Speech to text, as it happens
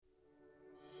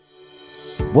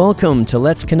Welcome to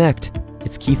Let's Connect.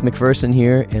 It's Keith McPherson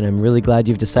here, and I'm really glad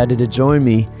you've decided to join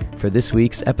me for this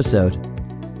week's episode.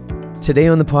 Today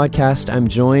on the podcast, I'm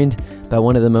joined by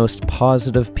one of the most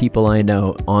positive people I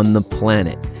know on the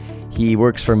planet. He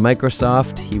works for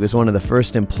Microsoft. He was one of the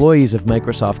first employees of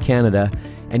Microsoft Canada,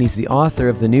 and he's the author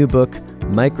of the new book,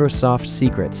 Microsoft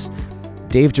Secrets.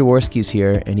 Dave Jaworski's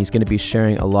here, and he's going to be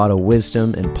sharing a lot of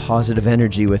wisdom and positive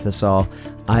energy with us all.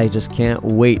 I just can't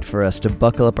wait for us to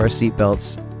buckle up our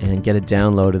seatbelts and get a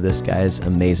download of this guy's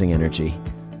amazing energy.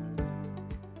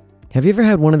 Have you ever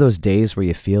had one of those days where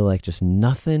you feel like just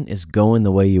nothing is going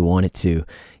the way you want it to?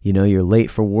 You know, you're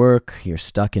late for work, you're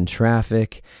stuck in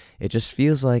traffic. It just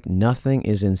feels like nothing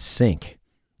is in sync.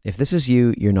 If this is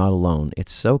you, you're not alone.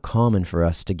 It's so common for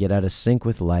us to get out of sync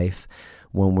with life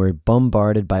when we're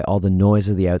bombarded by all the noise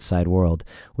of the outside world.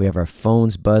 We have our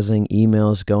phones buzzing,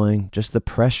 emails going, just the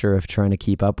pressure of trying to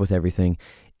keep up with everything.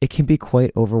 It can be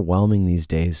quite overwhelming these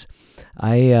days.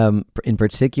 I, in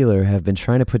particular, have been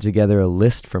trying to put together a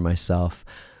list for myself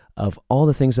of all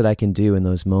the things that I can do in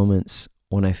those moments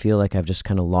when I feel like I've just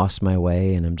kind of lost my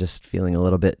way and I'm just feeling a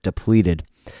little bit depleted.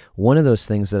 One of those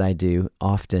things that I do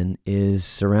often is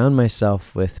surround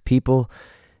myself with people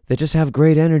that just have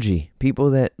great energy, people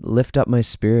that lift up my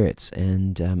spirits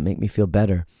and make me feel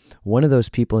better. One of those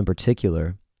people in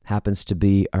particular happens to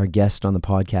be our guest on the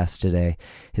podcast today.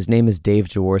 His name is Dave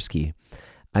Jaworski.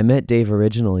 I met Dave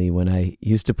originally when I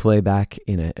used to play back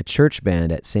in a church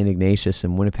band at St. Ignatius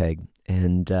in Winnipeg,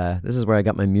 and this is where I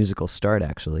got my musical start,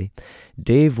 actually.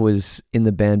 Dave was in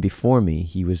the band before me.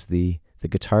 He was the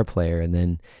guitar player, and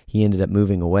then he ended up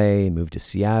moving away, moved to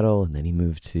Seattle, and then he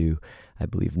moved to, I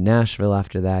believe, Nashville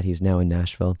after that. He's now in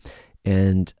Nashville.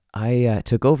 And I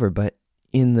took over, but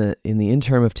in the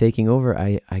interim of taking over,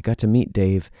 I got to meet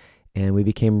Dave, and we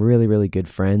became really, really good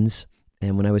friends.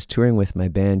 And when I was touring with my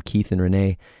band, Keith and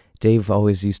Renee, Dave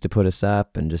always used to put us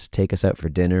up and just take us out for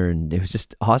dinner, and it was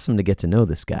just awesome to get to know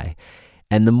this guy.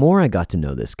 And the more I got to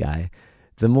know this guy,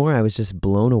 the more I was just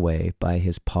blown away by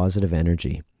his positive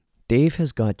energy. Dave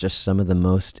has got just some of the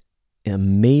most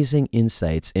amazing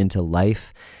insights into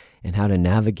life and how to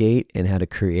navigate and how to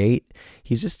create.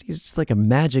 He's just like a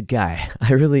magic guy.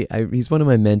 He's one of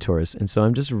my mentors. And so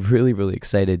I'm just really, really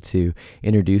excited to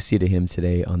introduce you to him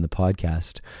today on the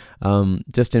podcast.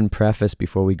 Just in preface,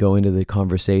 before we go into the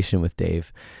conversation with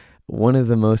Dave, one of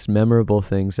the most memorable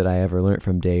things that I ever learned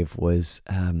from Dave was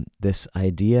this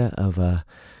idea of a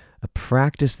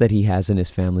practice that he has in his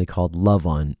family called Love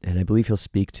On. And I believe he'll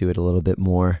speak to it a little bit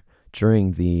more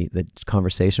during the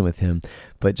conversation with him.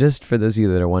 But just for those of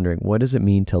you that are wondering, what does it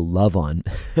mean to love on?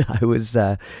 I was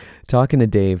talking to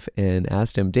Dave and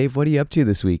asked him, Dave, what are you up to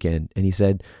this weekend? And he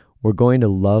said, we're going to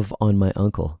love on my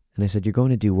uncle. And I said, you're going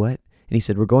to do what? And he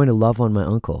said, we're going to love on my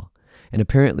uncle. And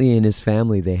apparently in his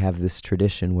family, they have this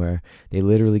tradition where they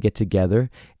literally get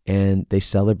together and they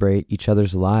celebrate each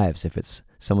other's lives. If it's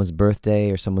someone's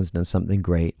birthday or someone's done something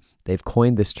great, they've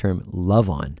coined this term love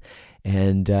on.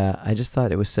 And I just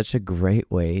thought it was such a great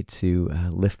way to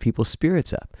lift people's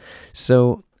spirits up.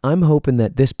 So I'm hoping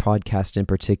that this podcast in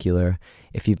particular,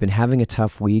 if you've been having a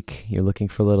tough week, you're looking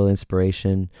for a little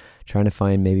inspiration, trying to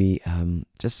find maybe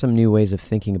just some new ways of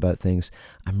thinking about things,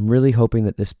 I'm really hoping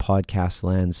that this podcast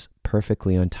lands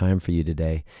perfectly on time for you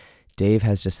today. Dave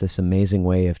has just this amazing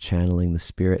way of channeling the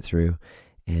spirit through.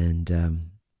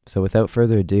 And so without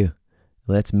further ado,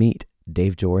 let's meet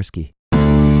Dave Jaworski.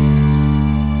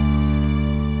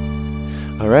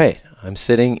 All right, I'm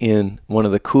sitting in one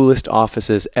of the coolest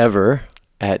offices ever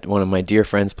at one of my dear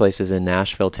friends' places in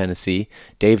Nashville, Tennessee.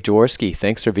 Dave Jaworski,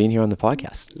 thanks for being here on the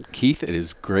podcast. Keith, it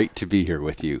is great to be here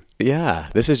with you. Yeah,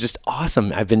 this is just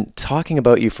awesome. I've been talking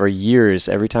about you for years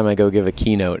every time I go give a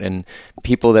keynote, and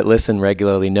people that listen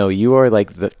regularly know you are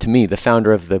like, to me, the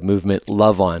founder of the movement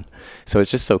Love On. So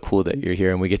it's just so cool that you're here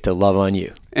and we get to love on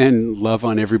you. And love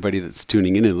on everybody that's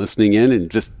tuning in and listening in, and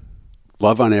just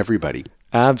love on everybody.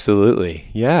 Absolutely.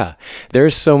 Yeah.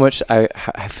 There's so much, I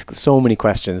have so many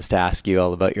questions to ask you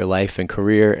all about your life and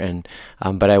career. And,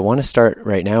 but I want to start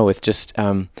right now with just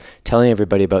telling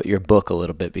everybody about your book a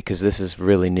little bit, because this is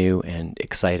really new and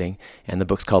exciting. And the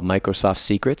book's called Microsoft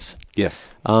Secrets. Yes.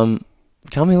 Tell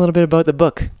me a little bit about the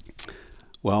book.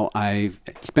 Well, I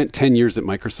spent 10 years at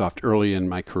Microsoft early in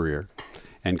my career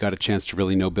and got a chance to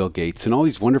really know Bill Gates, and all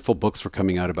these wonderful books were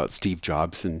coming out about Steve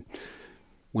Jobs. And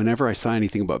whenever I saw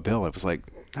anything about Bill, I was like,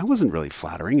 that wasn't really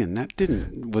flattering, and that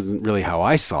wasn't really how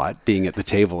I saw it, being at the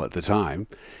table at the time.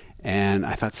 And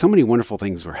I thought so many wonderful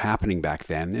things were happening back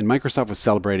then. And Microsoft was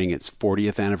celebrating its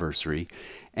 40th anniversary,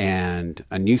 and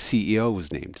a new CEO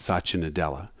was named, Satya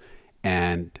Nadella.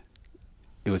 And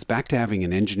it was back to having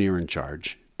an engineer in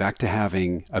charge, back to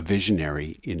having a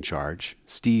visionary in charge.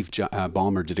 Steve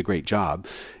Ballmer did a great job.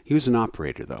 He was an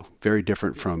operator, though, very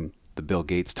different from the Bill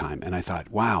Gates time. And I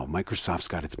thought, wow, Microsoft's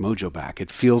got its mojo back.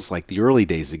 It feels like the early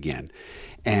days again.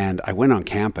 And I went on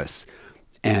campus,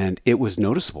 and it was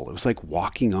noticeable. It was like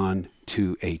walking on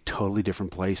to a totally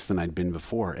different place than I'd been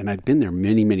before. And I'd been there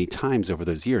many, many times over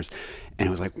those years. And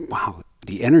it was like, wow,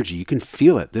 the energy, you can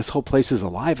feel it. This whole place is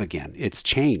alive again. It's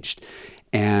changed.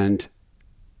 And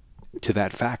to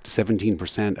that fact,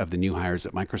 17% of the new hires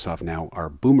at Microsoft now are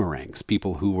boomerangs,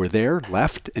 people who were there,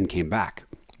 left, and came back.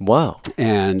 Wow.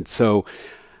 And so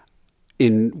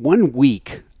in 1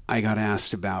 week, I got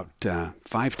asked about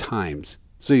 5 times,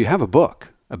 so you have a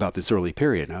book about this early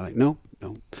period? And I'm like, no.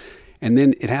 And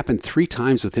then it happened 3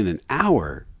 times within an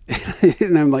hour.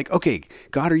 And I'm like, okay,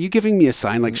 God, are you giving me a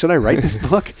sign? Like, should I write this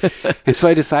book? And so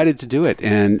I decided to do it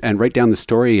and write down the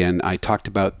story. And I talked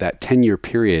about that 10-year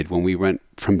period when we went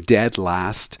from dead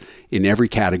last in every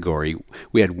category.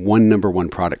 We had one number one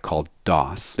product called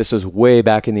DOS. This was way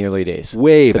back in the early days.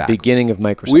 Way back. The beginning of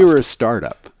Microsoft. We were a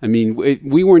startup. I mean,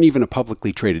 we weren't even a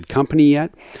publicly traded company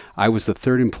yet. I was the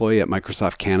 3rd employee at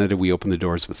Microsoft Canada. We opened the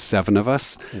doors with 7 of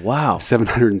us. Wow.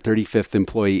 735th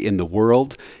employee in the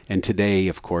world. And today,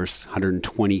 of course,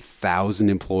 120,000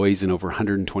 employees and over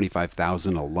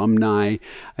 125,000 alumni.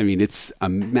 I mean, it's a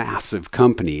massive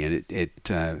company. And it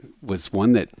was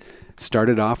one that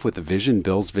started off with a vision,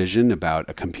 Bill's vision, about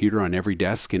a computer on every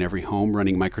desk in every home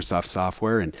running Microsoft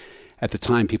software. And at the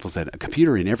time, people said, a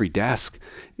computer in every desk,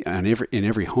 in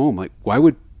every home. Like, why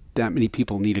would that many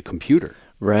people need a computer?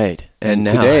 Right. And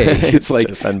now, today, it's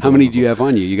like, how many do you have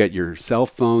on you? You got your cell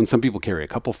phone. Some people carry a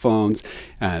couple phones.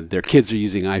 Their kids are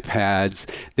using iPads.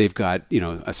 They've got,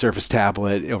 a Surface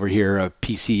tablet over here, a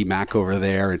PC, Mac over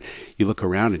there. And you look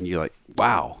around and you're like,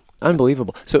 wow.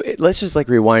 Unbelievable. So let's just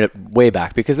rewind it way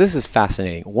back, because this is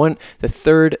fascinating. The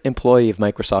 3rd employee of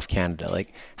Microsoft Canada.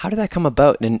 How did that come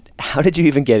about, and how did you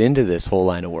even get into this whole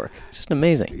line of work? It's just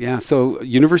amazing. Yeah. So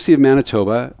University of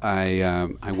Manitoba,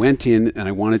 I went in and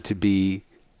I wanted to be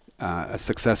a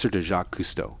successor to Jacques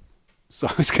Cousteau. So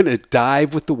I was going to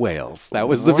dive with the whales. That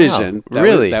was the vision.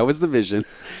 That was the vision.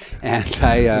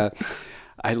 And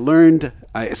I learned,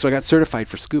 so I got certified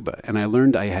for scuba, and I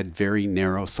learned I had very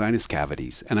narrow sinus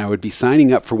cavities, and I would be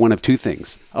signing up for one of 2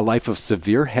 things: a life of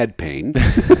severe head pain,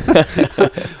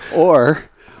 or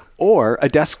a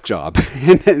desk job,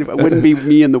 and it wouldn't be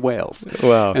me and the whales.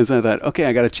 Wow. And so I thought, okay,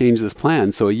 I got to change this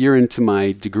plan. So a year into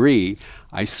my degree,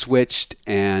 I switched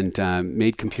and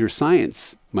made computer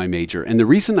science my major. And the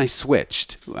reason I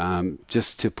switched,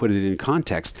 just to put it in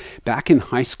context, back in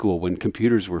high school when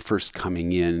computers were first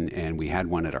coming in and we had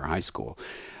one at our high school,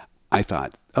 I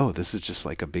thought, oh, this is just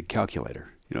like a big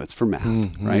calculator. It's for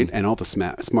math, right? And all the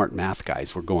smart math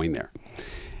guys were going there.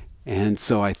 And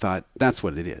so I thought, that's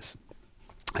what it is.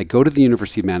 I go to the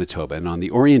University of Manitoba, and on the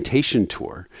orientation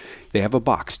tour, they have a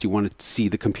box. Do you want to see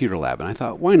the computer lab? And I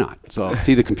thought, why not? So I'll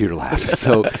see the computer lab.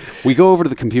 So we go over to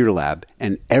the computer lab,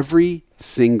 and every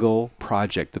single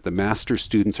project that the master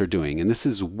students are doing, and this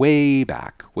is way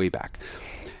back,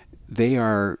 they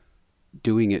are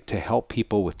doing it to help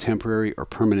people with temporary or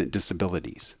permanent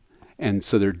disabilities. And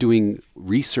so they're doing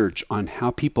research on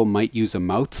how people might use a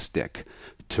mouth stick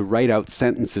to write out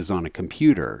sentences on a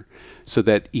computer so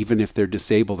that even if they're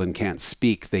disabled and can't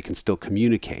speak, they can still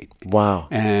communicate. Wow.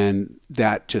 And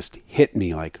that just hit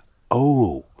me like,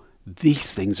 oh,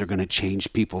 these things are going to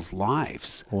change people's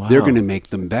lives. Wow. They're going to make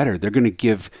them better. They're going to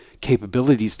give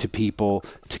capabilities to people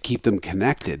to keep them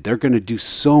connected. They're going to do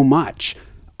so much.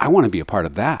 I want to be a part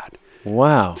of that.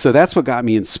 Wow. So that's what got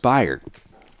me inspired.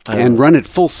 And run it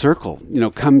full circle,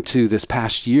 come to this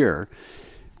past year,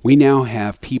 we now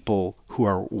have people who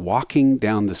are walking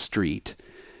down the street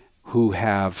who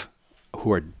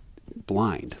are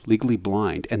blind, legally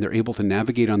blind, and they're able to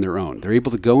navigate on their own. They're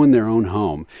able to go in their own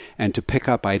home and to pick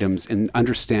up items and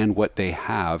understand what they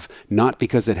have, not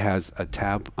because it has a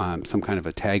tab, some kind of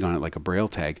a tag on it, like a Braille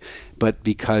tag, but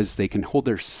because they can hold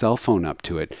their cell phone up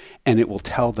to it and it will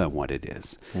tell them what it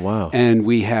is. Wow. And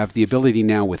we have the ability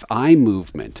now with eye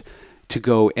movement to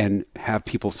go and have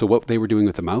people, so what they were doing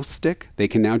with the mouse stick, they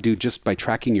can now do just by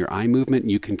tracking your eye movement,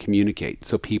 and you can communicate.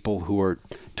 So people who are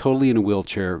totally in a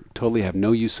wheelchair, totally have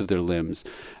no use of their limbs,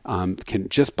 can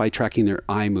just by tracking their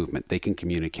eye movement, they can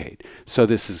communicate. So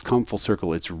this has come full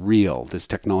circle. It's real. This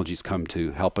technology's come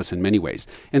to help us in many ways.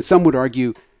 And some would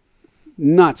argue,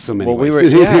 not so many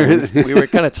ways. We were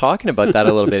kind of talking about that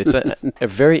a little bit. It's a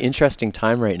very interesting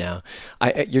time right now.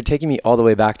 You're taking me all the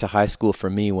way back to high school for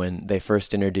me when they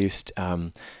first introduced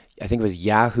I think it was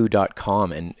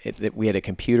yahoo.com, and we had a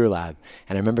computer lab.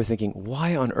 And I remember thinking,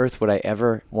 why on earth would I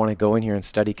ever want to go in here and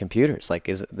study computers? Like,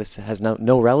 this has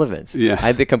no relevance. Yeah. I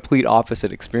had the complete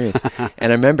opposite experience.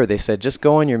 And I remember they said, just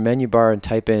go on your menu bar and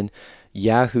type in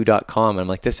yahoo.com. I'm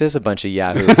like, this is a bunch of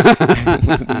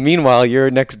Yahoo. Meanwhile, you're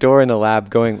next door in the lab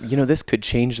going, this could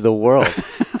change the world.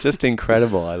 Just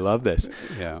incredible. I love this.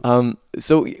 Yeah.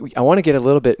 So I want to get a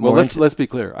little bit more. Well, let's be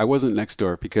clear. I wasn't next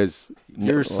door because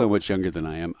you're so much younger than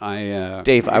I am.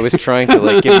 Dave, I was trying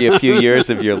to give you a few years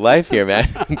of your life here, man.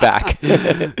 Back.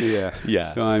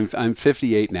 Yeah. So I'm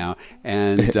 58 now,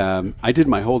 and I did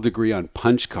my whole degree on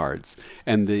punch cards.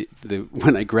 And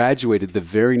when I graduated, the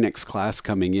very next class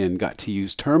coming in got to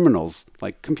use terminals,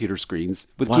 like computer screens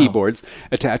with keyboards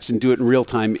attached, and do it in real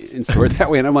time and store it that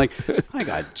way. And I'm like, I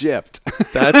got gypped.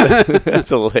 That's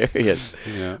hilarious.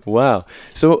 Yeah. Wow.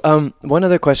 So one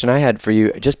other question I had for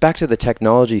you, just back to the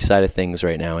technology side of things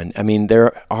right now. And I mean,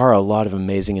 there are a lot of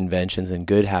amazing inventions and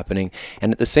good happening.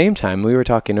 And at the same time, we were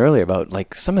talking earlier about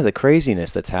some of the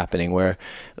craziness that's happening where,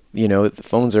 the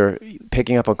phones are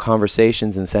picking up on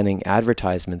conversations and sending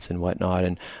advertisements and whatnot.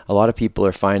 And a lot of people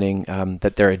are finding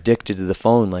that they're addicted to the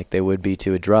phone like they would be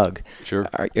to a drug. Sure.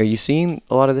 Are you seeing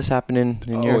a lot of this happen in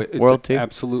your world too?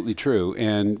 Absolutely true.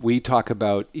 And we talk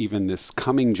about even this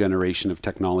coming generation of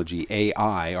technology,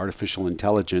 AI, artificial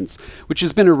intelligence, which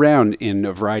has been around in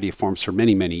a variety of forms for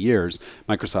many, many years.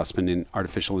 Microsoft's been in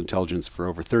artificial intelligence for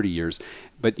over 30 years.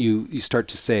 But you start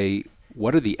to say,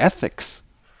 what are the ethics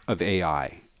of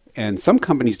AI? And some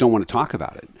companies don't want to talk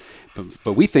about it.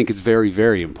 But we think it's very,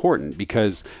 very important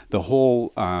because the whole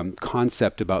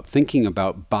concept about thinking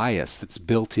about bias that's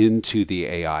built into the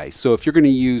AI. So if you're going to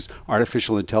use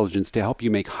artificial intelligence to help you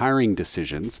make hiring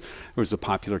decisions, there was a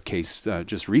popular case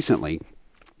just recently.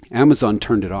 Amazon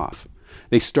turned it off.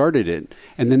 They started it,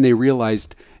 and then they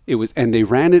realized and they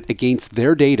ran it against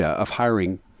their data of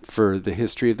hiring for the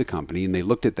history of the company, and they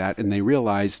looked at that and they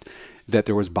realized that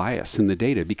there was bias in the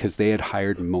data because they had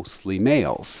hired mostly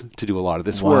males to do a lot of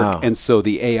this work. And so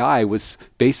the AI was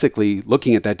basically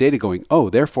looking at that data going,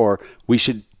 therefore we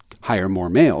should hire more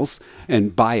males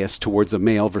and bias towards a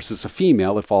male versus a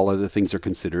female if all other things are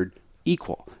considered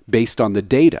equal based on the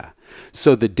data.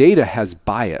 So the data has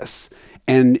bias.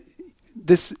 And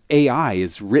this AI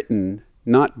is written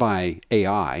not by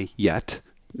AI yet,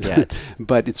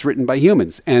 but it's written by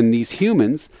humans, and these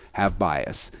humans have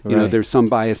bias. There's some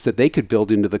bias that they could build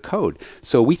into the code.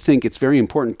 So we think it's very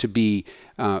important to be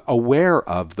aware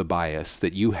of the bias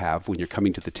that you have when you're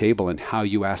coming to the table and how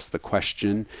you ask the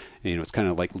question. It's kind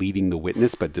of like leading the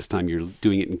witness, but this time you're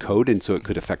doing it in code, and so it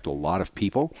could affect a lot of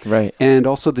people. Right. And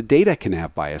also the data can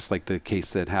have bias, like the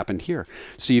case that happened here.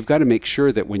 So you've got to make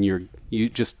sure that when you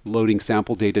just loading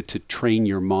sample data to train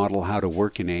your model how to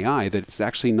work in AI, that it's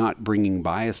actually not bringing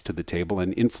bias to the table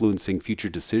and influencing future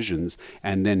decisions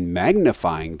and then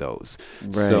magnifying those.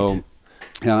 Right. So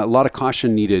a lot of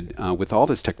caution needed with all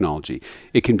this technology.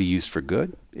 It can be used for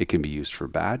good. It can be used for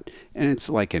bad. And it's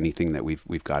like anything that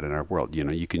we've got in our world.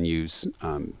 You can use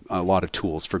a lot of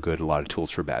tools for good, a lot of tools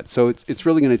for bad. So it's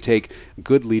really going to take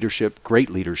good leadership,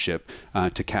 great leadership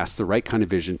to cast the right kind of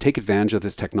vision, take advantage of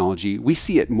this technology. We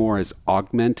see it more as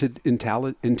augmented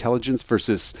intelligence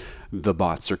versus the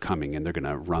bots are coming and they're going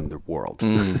to run the world.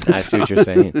 I see what you're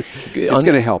saying. It's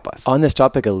going to help us. On this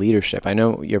topic of leadership, I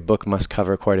know your book must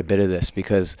cover quite a bit of this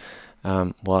because,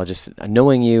 just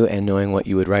knowing you and knowing what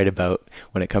you would write about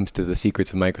when it comes to the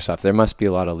secrets of Microsoft, there must be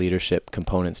a lot of leadership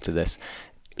components to this.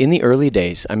 In the early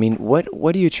days, I mean,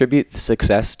 what do you attribute the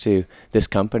success to this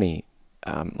company?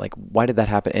 Why did that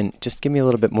happen? And just give me a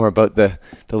little bit more about the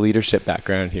leadership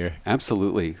background here.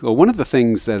 Absolutely. Well, one of the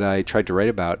things that I tried to write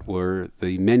about were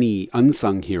the many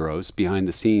unsung heroes behind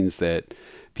the scenes that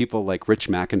people like Rich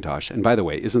McIntosh. And by the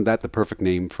way, isn't that the perfect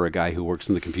name for a guy who works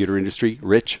in the computer industry?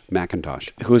 Rich McIntosh.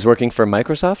 Who's working for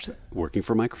Microsoft? Working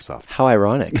for Microsoft. How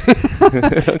ironic.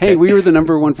 Okay. Hey, we were the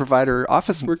number one provider.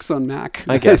 Office works on Mac.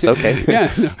 I guess. Okay. Yeah.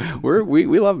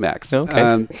 We love Macs.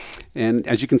 Okay. And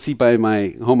as you can see by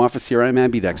my home office here, I'm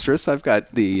ambidextrous. I've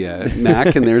got the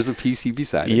Mac and there's a PC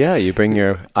beside it. Yeah, you bring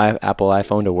your Apple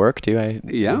iPhone to work too.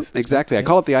 Yeah, exactly. I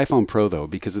call it the iPhone Pro though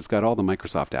because it's got all the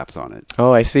Microsoft apps on it.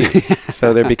 Oh, I see.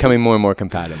 So they're becoming more and more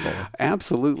compatible.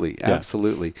 Absolutely. Yeah.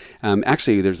 Absolutely.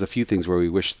 Actually, there's a few things where we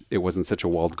wish it wasn't such a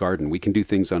walled garden. We can do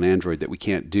things on Android that we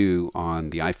can't do on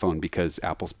the iPhone because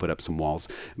Apple's put up some walls.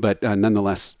 But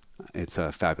nonetheless, it's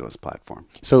a fabulous platform.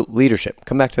 So leadership,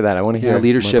 come back to that. I want to hear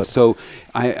leadership. So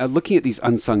looking at these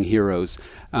unsung heroes,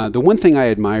 the one thing I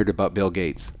admired about Bill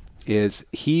Gates is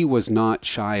he was not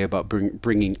shy about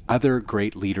bringing other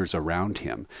great leaders around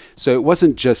him. So it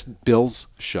wasn't just Bill's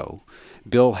show.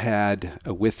 Bill had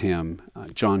with him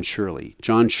John Shirley.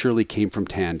 John Shirley came from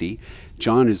Tandy.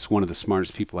 John is one of the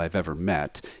smartest people I've ever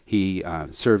met. He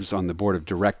serves on the board of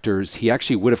directors. He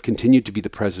actually would have continued to be the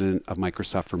president of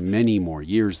Microsoft for many more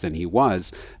years than he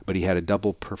was, but he had a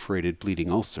double perforated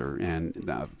bleeding ulcer and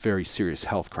a very serious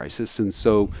health crisis, and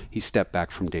so he stepped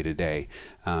back from day to day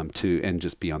and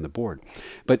just be on the board.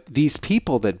 But these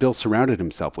people that Bill surrounded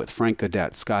himself with, Frank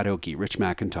Gaudette, Scott Oakey, Rich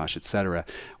McIntosh, etc.,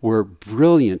 were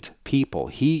brilliant people.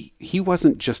 He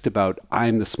wasn't just about,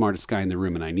 I'm the smartest guy in the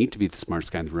room and I need to be the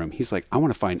smartest guy in the room. He's like, I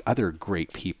want to find other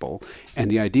great people, and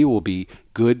the idea will be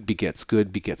good begets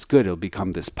good begets good. It'll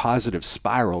become this positive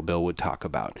spiral Bill would talk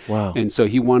about. Wow. And so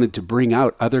he wanted to bring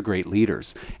out other great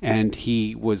leaders, and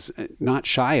he was not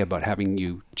shy about having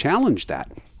you challenge that.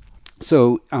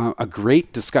 So a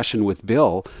great discussion with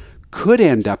Bill could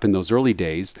end up in those early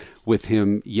days with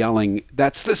him yelling,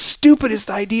 "That's the stupidest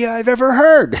idea I've ever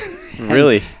heard."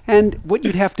 Really? And what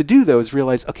you'd have to do, though, is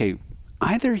realize, okay,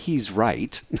 either he's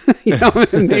right,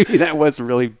 maybe that was a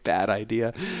really bad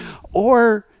idea,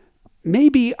 or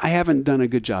maybe I haven't done a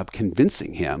good job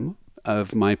convincing him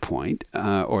of my point,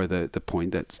 or the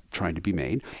point that's trying to be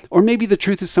made, or maybe the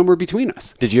truth is somewhere between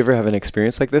us. Did you ever have an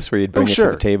experience like this where you'd bring us to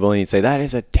the table and you'd say, that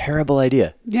is a terrible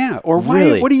idea? Yeah, or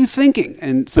Really? what are you thinking?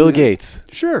 And Bill Gates.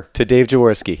 Sure. To Dave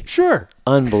Jaworski. Sure.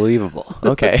 Unbelievable.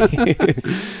 Okay.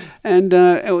 And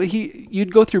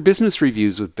you'd go through business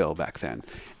reviews with Bill back then.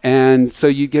 And so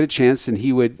you'd get a chance, and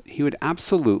he would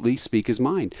absolutely speak his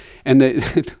mind. And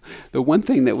the one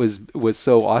thing that was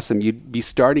so awesome, you'd be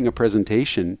starting a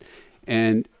presentation,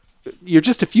 and you're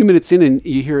just a few minutes in, and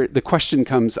you hear the question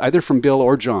comes either from Bill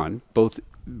or John, both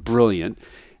brilliant.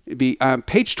 It'd be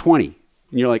page 20.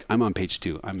 And you're like, I'm on page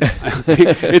 2.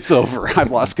 It's over.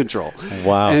 I've lost control.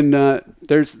 Wow. And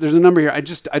there's a number here.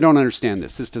 I don't understand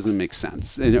this. This doesn't make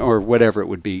sense, or whatever it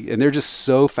would be. And they're just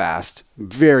so fast,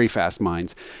 very fast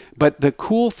minds. But the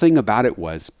cool thing about it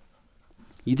was,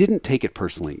 you didn't take it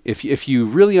personally. If you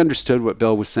really understood what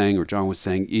Bill was saying or John was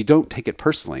saying, you don't take it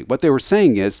personally. What they were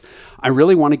saying is, I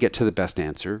really want to get to the best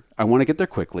answer. I want to get there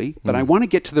quickly, but I want to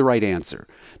get to the right answer.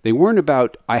 They weren't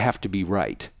about, I have to be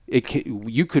right.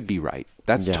 You could be right.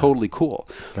 That's totally cool.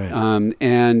 Right.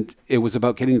 And it was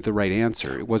about getting the right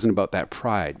answer. It wasn't about that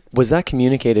pride. Was that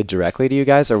communicated directly to you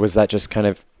guys, or was that just kind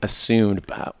of assumed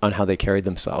on how they carried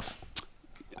themselves?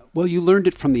 Well, you learned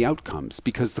it from the outcomes,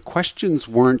 because the questions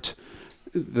weren't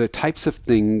the types of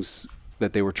things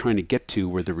that they were trying to get to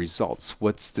were the results.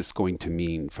 What's this going to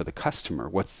mean for the customer?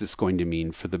 What's this going to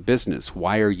mean for the business?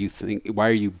 Why are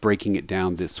you breaking it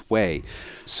down this way?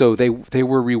 So they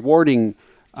were rewarding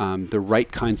the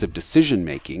right kinds of decision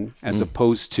making, as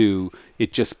opposed to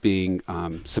it just being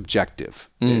subjective.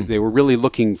 They were really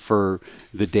looking for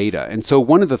the data. And so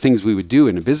one of the things we would do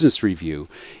in a business review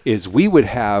is we would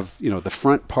have, the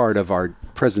front part of our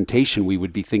presentation, we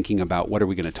would be thinking about what are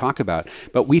we going to talk about,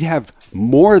 but we'd have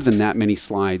more than that many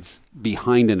slides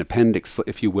behind an appendix,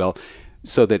 if you will,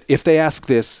 so that if they ask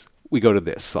this, we go to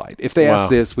this slide. If they ask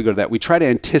this, we go to that. We try to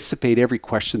anticipate every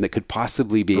question that could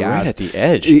possibly be asked. Right at the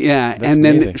edge. Yeah, That's and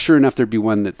amazing. then sure enough, there'd be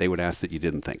one that they would ask that you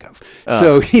didn't think of.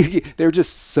 So they're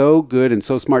just so good and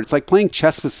so smart. It's like playing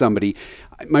chess with somebody.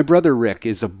 My brother Rick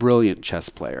is a brilliant chess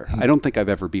player. I don't think I've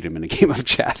ever beat him in a game of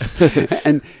chess.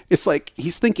 And it's like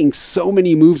he's thinking so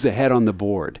many moves ahead on the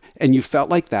board. And you felt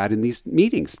like that in these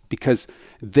meetings, because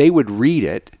they would read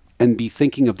it and be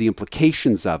thinking of the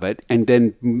implications of it, and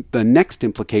then the next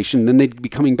implication, then they'd be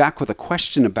coming back with a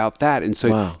question about that. And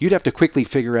so you'd have to quickly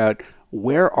figure out,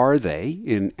 where are they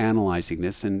in analyzing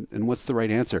this, and what's the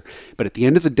right answer? But at the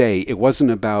end of the day, it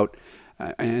wasn't about,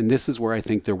 and this is where I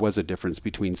think there was a difference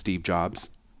between Steve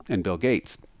Jobs and Bill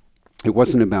Gates. It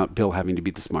wasn't about Bill having to be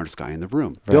the smartest guy in the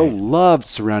room. Right. Bill loved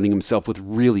surrounding himself with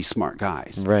really smart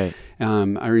guys. Right.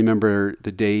 I remember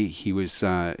the day he was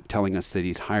telling us that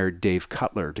he'd hired Dave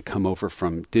Cutler to come over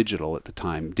from Digital at the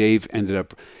time. Dave ended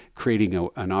up creating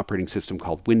an operating system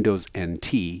called Windows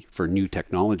NT for new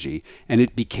technology, and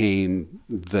it became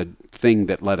the thing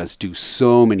that let us do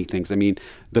so many things. I mean,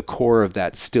 the core of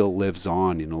that still lives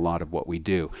on in a lot of what we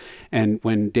do. And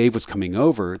when Dave was coming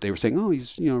over, they were saying, oh,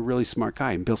 he's a really smart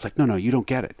guy. And Bill's like, no, you don't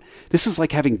get it. This is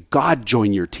like having God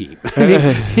join your team. I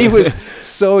mean, he was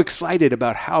so excited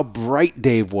about how bright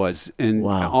Dave was and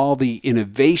all the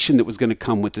innovation that was going to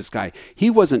come with this guy. He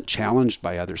wasn't challenged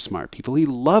by other smart people. He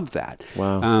loved that.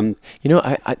 Wow.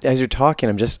 I, as you're talking,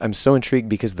 I'm so intrigued,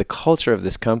 because the culture of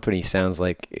this company sounds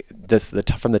like this,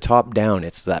 from the top down,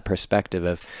 it's that perspective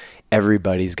of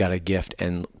everybody's got a gift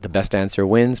and the best answer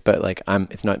wins, but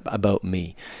it's not about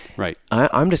me. Right.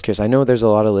 I'm just curious. I know there's a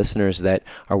lot of listeners that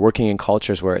are working in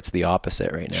cultures where it's the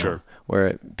opposite right now. Sure.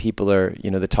 where people are,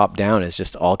 the top down is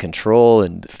just all control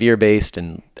and fear-based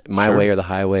and my Sure. way or the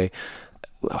highway.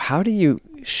 How do you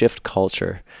shift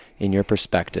culture in your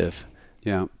perspective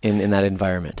Yeah. in that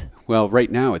environment? Well, right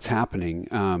now it's happening.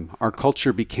 Our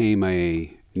culture became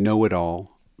a know-it-all,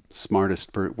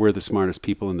 we're the smartest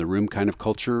people in the room kind of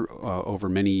culture over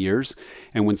many years.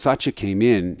 And when Satya came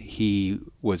in, he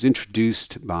was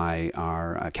introduced by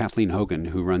our Kathleen Hogan,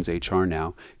 who runs HR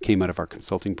now, came out of our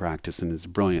consulting practice and is a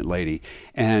brilliant lady.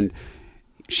 And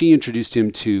she introduced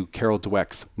him to Carol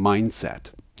Dweck's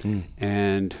Mindset.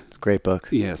 And Great book.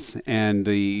 yes, and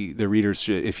the readers,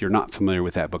 if you're not familiar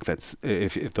with that book, that's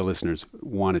if the listeners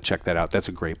want to check that out, that's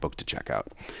a great book to check out.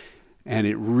 And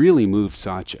it really moved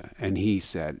Satya. And he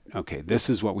said, okay, this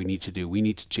is what we need to do. We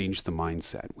need to change the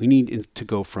mindset. We need to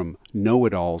go from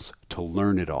know-it-alls to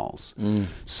learn-it-alls.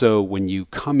 So when you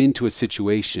come into a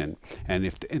situation, and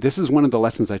if this is one of the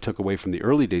lessons I took away from the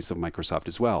early days of Microsoft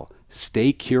as well,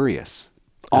 stay curious.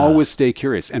 Always stay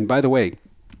curious. And by the way,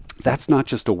 that's not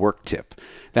just a work tip.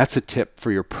 That's a tip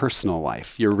for your personal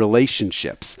life, your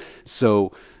relationships.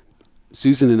 So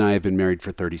Susan and I have been married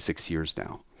for 36 years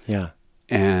now. Yeah.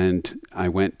 And I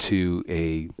went to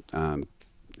a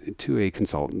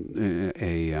consultant,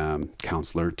 a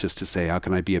counselor, just to say, how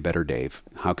can I be a better Dave?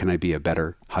 How can I be a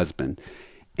better husband?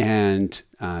 And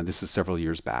this was several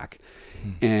years back.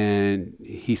 And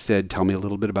he said, tell me a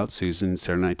little bit about Susan.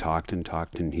 Sarah and I talked,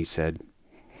 and he said,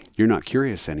 you're not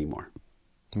curious anymore.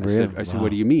 Really? I said,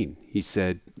 what do you mean? He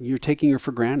said, you're taking her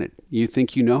for granted. You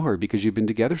think you know her because you've been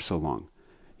together so long.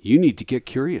 You need to get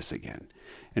curious again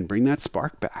and bring that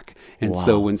spark back. And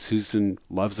so when Susan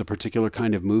loves a particular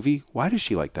kind of movie, why does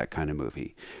she like that kind of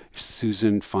movie? If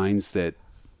Susan finds that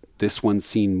this one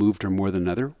scene moved her more than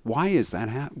another, why is that?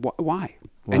 Why? Wow.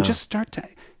 And just start to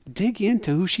dig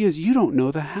into who she is. You don't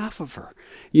know the half of her.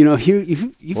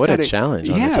 You've What got a challenge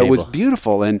on the Yeah, it was table.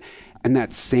 beautiful. And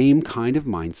that same kind of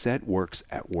mindset works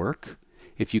at work.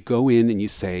 If you go in and you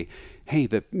say, hey,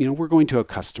 we're going to a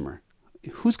customer.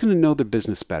 Who's going to know their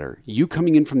business better? You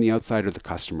coming in from the outside or the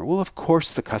customer? Well, of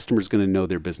course, the customer is going to know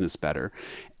their business better,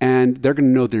 and they're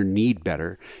going to know their need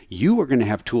better. You are going to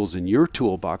have tools in your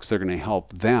toolbox that are going to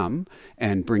help them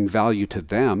and bring value to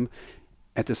them.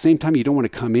 At the same time, you don't want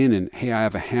to come in and, hey, I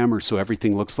have a hammer so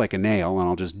everything looks like a nail and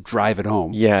I'll just drive it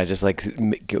home. Yeah, just like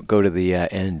go to the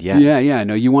end. Yeah. Yeah.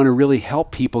 No, you want to really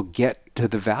help people get to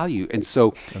the value. And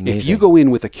so if Amazing. you go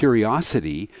in with a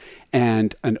curiosity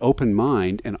and an open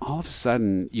mind, and all of a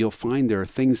sudden you'll find there are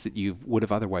things that you would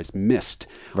have otherwise missed.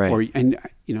 Right. And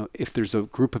if there's a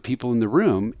group of people in the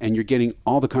room and you're getting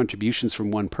all the contributions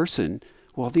from one person,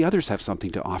 well, the others have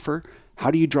something to offer. How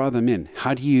do you draw them in?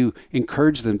 How do you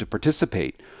encourage them to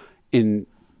participate? In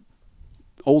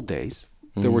old days,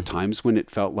 there were times when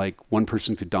it felt like one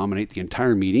person could dominate the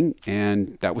entire meeting,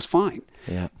 and that was fine.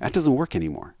 Yeah. That doesn't work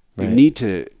anymore. Right. You need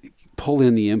to pull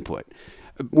in the input.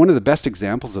 One of the best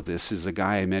examples of this is a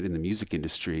guy I met in the music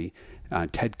industry,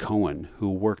 Ted Cohen, who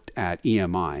worked at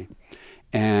EMI.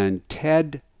 And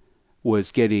Ted was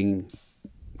getting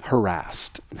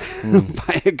harassed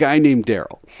by a guy named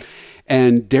Daryl.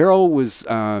 And Daryl was,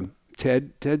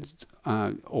 Ted's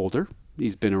older.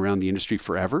 He's been around the industry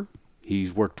forever.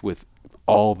 He's worked with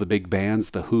all the big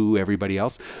bands, The Who, everybody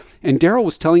else. And Daryl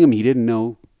was telling him he didn't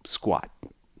know squat.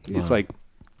 It's like,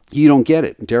 you don't get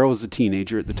it. Daryl was a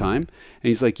teenager at the time. And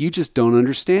he's like, you just don't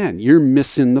understand. You're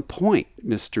missing the point,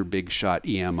 Mr. Big Shot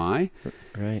EMI.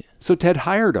 Right. So Ted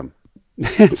hired him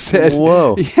and said,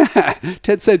 Whoa. Yeah.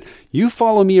 Ted said, you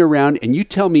follow me around and you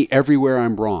tell me everywhere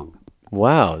I'm wrong.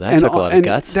 Wow, that took a lot of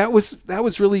guts. That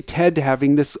was really Ted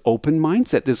having this open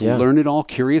mindset, this learn it all,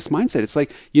 curious mindset. It's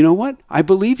like, you know what? I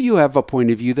believe you have a point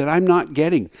of view that I'm not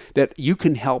getting, that you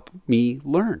can help me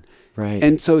learn. Right.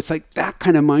 And so it's like that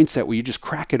kind of mindset where you just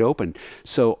crack it open.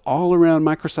 So all around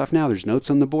Microsoft now, there's notes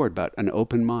on the board about an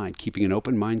open mind, keeping an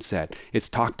open mindset. It's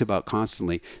talked about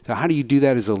constantly. So how do you do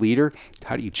that as a leader?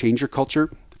 How do you change your culture?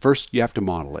 First, you have to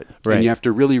model it. Right. And you have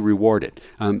to really reward it.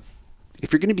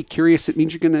 If you're going to be curious, it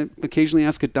means you're going to occasionally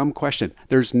ask a dumb question.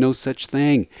 There's no such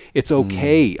thing. It's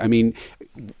okay. I mean,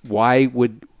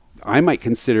 I might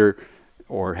consider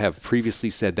or have previously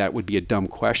said that would be a dumb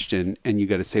question. And you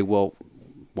got to say, well,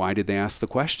 why did they ask the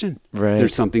question? Right.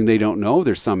 There's something they don't know.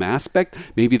 There's some aspect.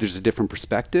 Maybe there's a different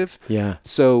perspective. Yeah.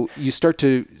 So you start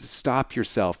to stop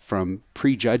yourself from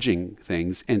prejudging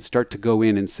things and start to go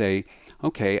in and say,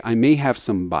 okay, I may have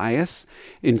some bias.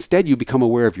 Instead, you become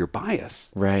aware of your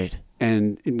bias. Right.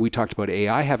 And we talked about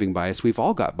AI having bias. We've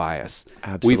all got bias.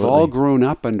 Absolutely. We've all grown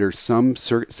up under some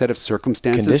set of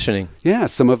circumstances. Conditioning. Yeah.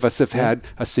 Some of us have had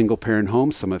a single parent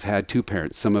home. Some have had two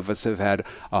parents. Some of us have had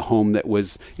a home that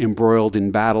was embroiled in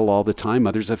battle all the time.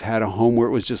 Others have had a home where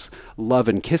it was just love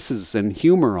and kisses and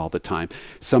humor all the time.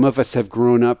 Some of us have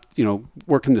grown up,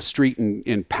 working the street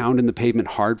and pounding the pavement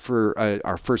hard for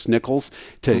our first nickels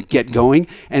to get going.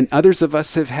 And others of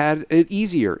us have had it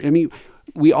easier. I mean,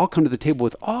 we all come to the table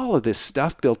with all of this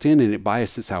stuff built in, and it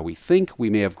biases how we think. We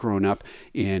may have grown up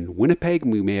in Winnipeg,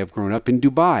 and we may have grown up in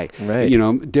Dubai.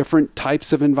 Right. Different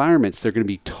types of environments. They're going to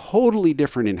be totally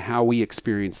different in how we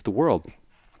experience the world.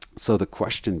 So the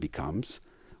question becomes,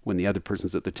 when the other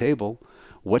person's at the table,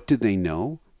 what do they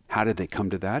know? How did they come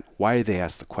to that? Why did they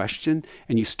ask the question?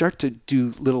 And you start to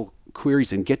do little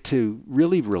queries and get to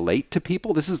really relate to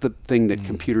people. This is the thing that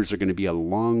computers are going to be a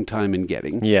long time in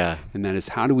getting. Yeah. And that is,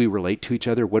 how do we relate to each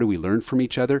other? What do we learn from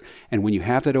each other? And when you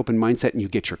have that open mindset and you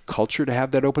get your culture to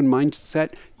have that open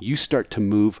mindset, you start to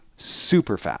move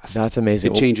super fast. That's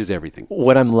amazing. It changes everything.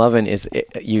 What I'm loving is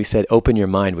you said open your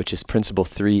mind, which is principle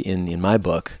 3 in my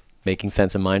book, Making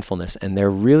Sense of Mindfulness. And there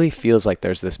really feels like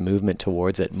there's this movement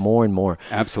towards it more and more.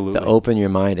 Absolutely. To open your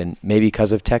mind, and maybe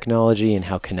because of technology and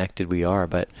how connected we are.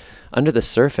 But under the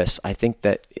surface, I think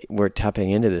that we're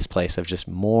tapping into this place of just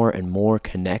more and more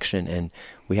connection. And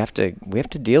we have to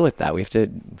deal with that. We have to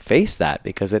face that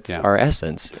because it's our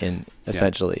essence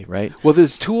essentially, right? Well,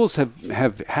 those tools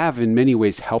have in many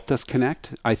ways helped us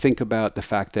connect. I think about the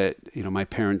fact that, my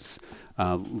parents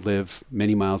live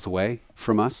many miles away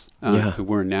from us.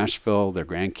 We're in Nashville. Their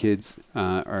grandkids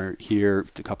are here,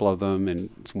 a couple of them, and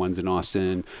one's in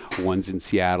Austin, one's in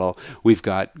Seattle. We've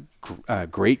got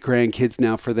great grandkids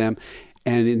now for them.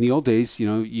 And in the old days,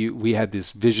 we had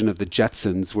this vision of the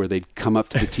Jetsons where they'd come up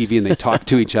to the TV and they talk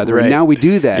to each other. Right. And now we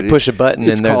do that. You push a button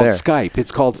and they're there. It's called Skype.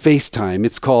 It's called FaceTime.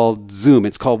 It's called Zoom.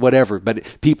 It's called whatever.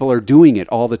 But people are doing it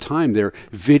all the time. They're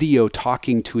video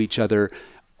talking to each other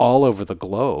all over the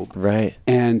globe. Right.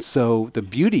 And so the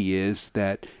beauty is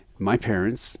that my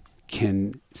parents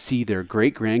can see their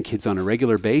great grandkids on a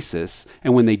regular basis.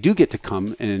 And when they do get to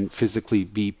come and physically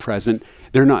be present,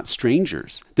 they're not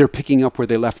strangers. They're picking up where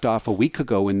they left off a week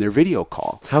ago in their video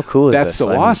call. How cool is That's this?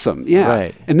 so awesome. Yeah.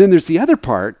 Right. And then there's the other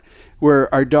part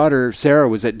where our daughter Sarah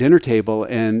was at dinner table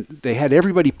and they had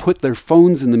everybody put their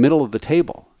phones in the middle of the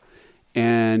table.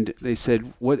 And they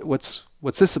said, what's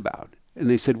this about? And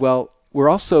they said, well, we're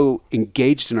also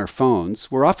engaged in our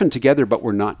phones. We're often together, but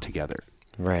we're not together.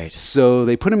 Right. So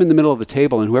they put them in the middle of the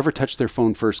table, and whoever touched their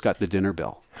phone first got the dinner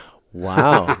bill.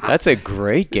 Wow. That's a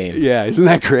great game. Yeah, isn't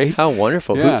that great? How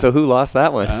wonderful. Yeah. Who lost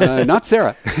that one? Not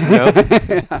Sarah. No?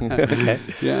 Okay.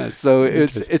 Yeah, so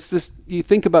it's this, you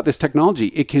think about this technology,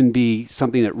 it can be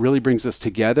something that really brings us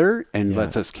together and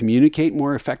lets us communicate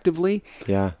more effectively.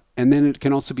 Yeah. And then it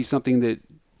can also be something that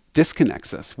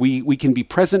disconnects us. We can be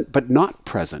present but not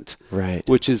present. Right.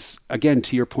 Which is, again,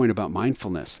 to your point about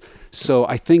mindfulness. So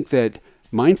I think that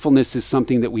mindfulness is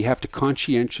something that we have to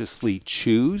conscientiously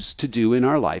choose to do in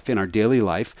our life, in our daily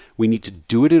life. We need to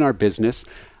do it in our business.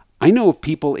 I know of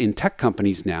people in tech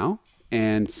companies now,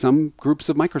 and some groups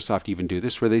of Microsoft even do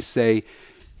this, where they say,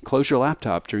 close your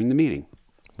laptop during the meeting.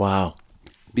 Wow.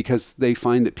 Because they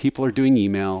find that people are doing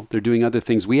email, they're doing other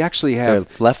things. We actually have...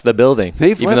 They've left the building,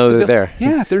 even though they're there.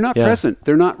 Yeah, they're not present.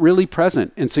 They're not really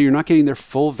present. And so you're not getting their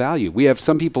full value. We have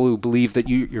some people who believe that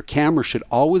your camera should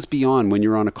always be on when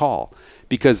you're on a call,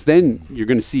 because then you're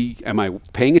going to see, am I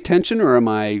paying attention or am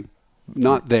I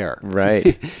not there?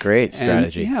 Right. Great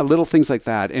strategy. And, little things like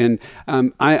that. And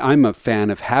I'm a fan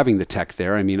of having the tech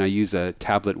there. I mean, I use a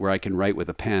tablet where I can write with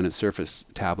a pen, a Surface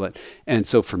tablet. And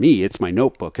so for me, it's my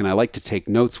notebook. And I like to take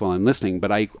notes while I'm listening,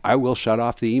 but I will shut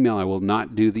off the email. I will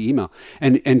not do the email.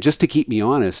 And just to keep me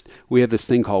honest, we have this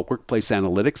thing called Workplace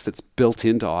Analytics that's built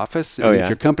into Office. And if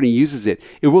your company uses it,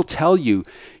 it will tell you,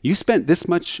 you spent this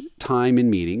much time in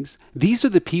meetings. These are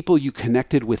the people you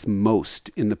connected with most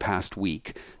in the past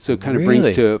week. So it kind of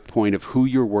brings to a point of who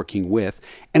you're working with.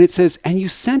 And it says, and you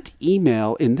sent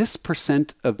email in this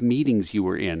 % of meetings you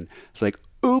were in. It's like,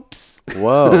 oops.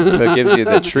 Whoa. So it gives you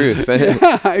the truth.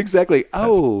 Yeah, exactly.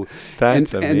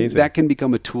 That's amazing. And that can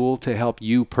become a tool to help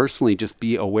you personally just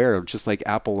be aware of, just like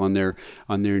Apple on their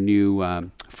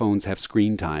new phones have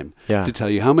screen time to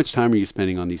tell you how much time are you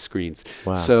spending on these screens.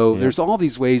 Wow. So there's all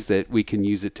these ways that we can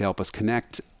use it to help us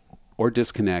connect or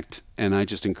disconnect. And I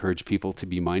just encourage people to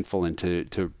be mindful and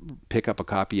to pick up a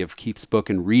copy of Keith's book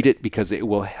and read it, because it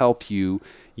will help you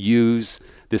use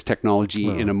this technology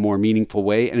in a more meaningful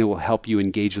way, and it will help you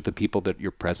engage with the people that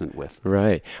you're present with.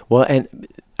 Right. Well, and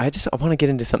I want to get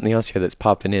into something else here that's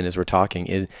popping in as we're talking.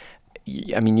 Is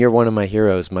I mean, you're one of my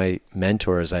heroes, my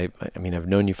mentors. I mean, I've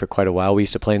known you for quite a while. We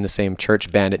used to play in the same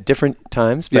church band at different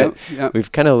times, but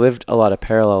we've kind of lived a lot of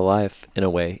parallel life in a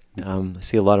way. I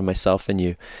see a lot of myself in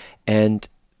you. And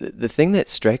the thing that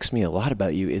strikes me a lot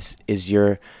about you is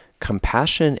your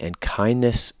compassion and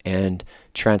kindness and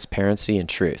transparency and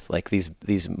truth. Like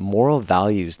these moral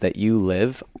values that you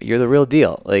live, you're the real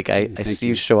deal. Like I see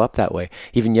you show up that way.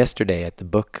 Even yesterday at the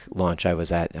book launch I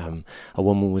was at, a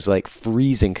woman was like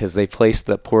freezing because they placed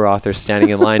the poor author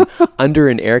standing in line under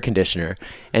an air conditioner.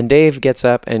 And Dave gets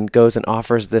up and goes and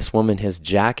offers this woman his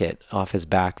jacket off his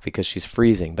back because she's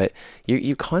freezing. But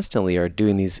you constantly are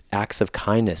doing these acts of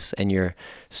kindness, and you're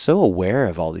so aware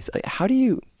of all these. Like, how do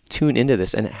you tune into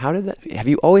this, and have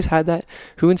you always had that?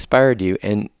 Who inspired you,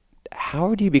 and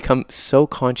how do you become so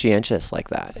conscientious like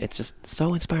that? It's just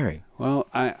so inspiring. Well,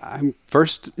 I'm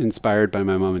first inspired by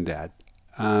my mom and dad,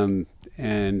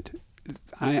 and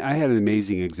I had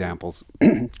amazing examples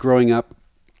growing up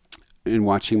and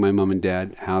watching my mom and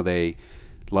dad, how they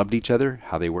loved each other,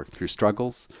 how they worked through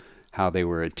struggles, how they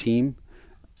were a team,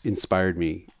 inspired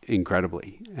me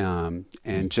incredibly,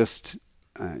 and just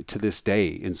to this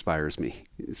day inspires me.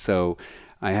 So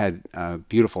I had a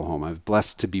beautiful home. I was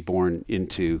blessed to be born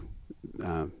into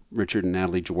Richard and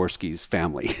Natalie Jaworski's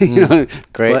family.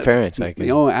 Great parents.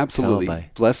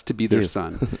 Absolutely. Blessed to be their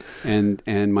son.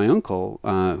 And my uncle,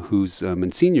 who's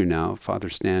Monsignor now, Father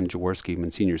Stan Jaworski,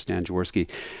 Monsignor Stan Jaworski,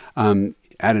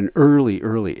 at an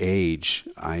early age,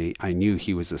 I knew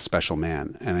he was a special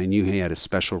man, and I knew he had a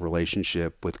special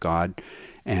relationship with God.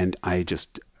 And I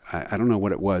don't know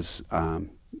what it was.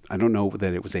 I don't know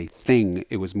that it was a thing.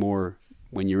 It was more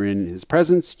when you're in his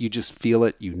presence, you just feel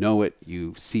it, you know it,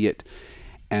 you see it.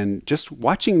 And just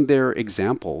watching their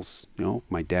examples,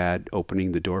 my dad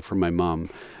opening the door for my mom,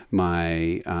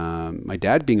 my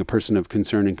dad being a person of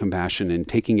concern and compassion and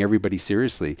taking everybody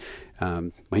seriously.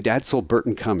 My dad sold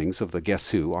Burton Cummings of the Guess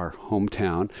Who, our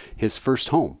hometown, his first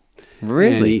home.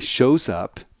 Really? And he shows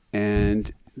up,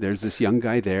 and there's this young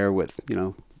guy there with,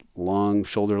 long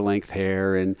shoulder-length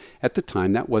hair, and at the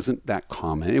time that wasn't that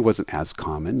common. It wasn't as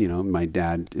common. My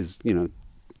dad is,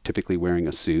 typically wearing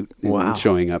a suit and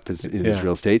showing up in his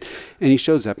real estate. And he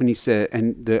shows up and he said,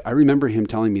 I remember him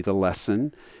telling me the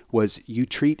lesson was, you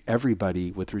treat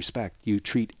everybody with respect. You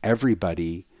treat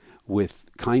everybody with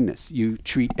kindness. You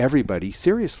treat everybody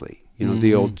seriously.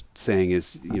 The old saying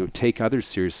is, take others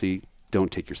seriously, don't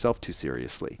take yourself too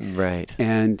seriously. Right.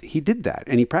 And he did that,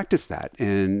 and he practiced that.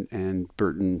 And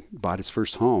Burton bought his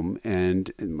first home,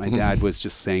 and my dad was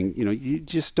just saying, you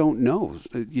just don't know.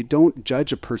 You don't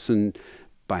judge a person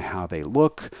by how they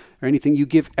look or anything. You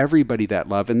give everybody that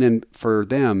love. And then for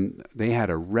them, they had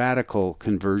a radical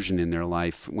conversion in their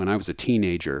life. When I was a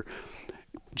teenager,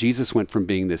 Jesus went from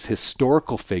being this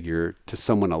historical figure to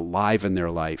someone alive in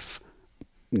their life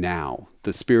now.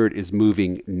 The Spirit is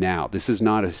moving now. This is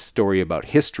not a story about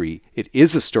history. It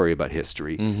is a story about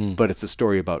history, but it's a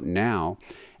story about now.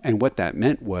 And what that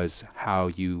meant was how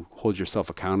you hold yourself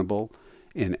accountable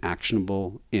and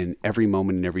actionable in every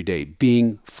moment and every day,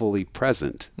 being fully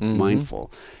present, mindful,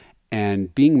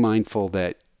 and being mindful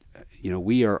that,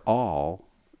 we are all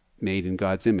made in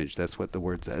God's image. That's what the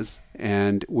word says.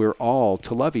 And we're all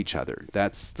to love each other.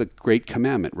 That's the great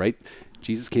commandment, right?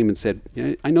 Jesus came and said,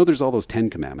 I know there's all those 10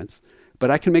 commandments, but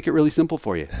I can make it really simple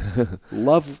for you.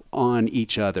 Love on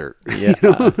each other. Yeah,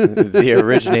 the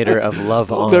originator of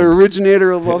love on. The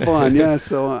originator of love on, yeah.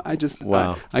 So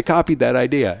I copied that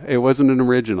idea. It wasn't an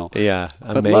original. Yeah,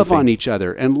 amazing. But love on each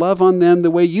other and love on them the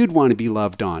way you'd want to be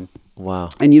loved on. Wow.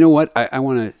 And you know what? I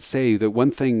want to say that one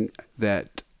thing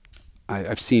that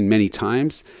I've seen many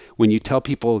times, when you tell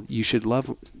people you should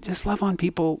just love on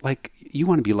people like you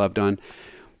want to be loved on,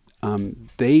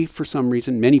 they, for some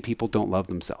reason, many people don't love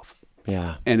themselves.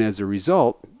 Yeah. And as a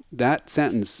result, that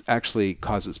sentence actually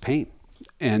causes pain.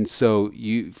 And so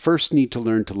you first need to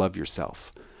learn to love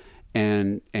yourself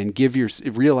and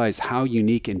realize how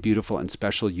unique and beautiful and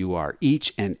special you are,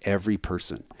 each and every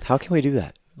person. How can we do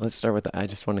that? Let's start with that. I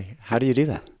just want to, how do you do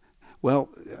that? Well,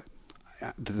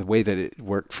 the way that it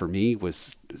worked for me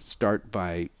was start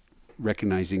by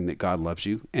recognizing that God loves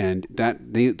you, and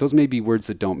those may be words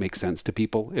that don't make sense to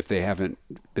people if they haven't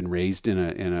been raised in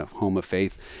a home of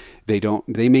faith.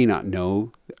 They may not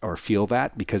know or feel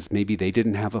that because maybe they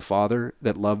didn't have a father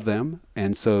that loved them.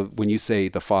 And so when you say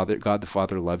God the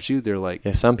Father loves you, they're like,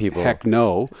 yeah, some people, heck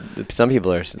no. Some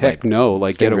people are heck no,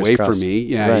 like get away from me.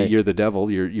 Yeah, right. You're the devil.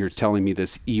 You're telling me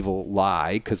this evil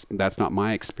lie, because that's not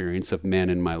my experience of men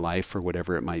in my life or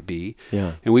whatever it might be.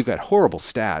 Yeah. And we've got horrible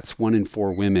stats. 1 in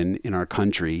 4 women in our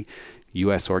country,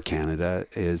 U.S. or Canada,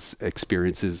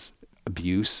 experiences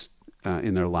abuse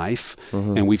in their life.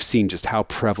 And we've seen just how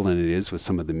prevalent it is with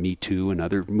some of the Me Too and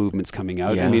other movements coming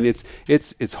out. Yeah. I mean,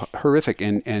 it's horrific.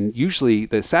 And usually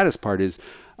the saddest part is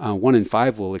 1 in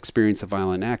 5 will experience a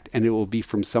violent act, and it will be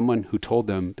from someone who told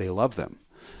them they love them.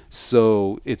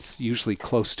 So it's usually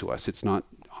close to us. It's not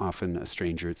often a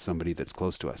stranger. It's somebody that's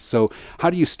close to us. So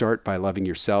how do you start by loving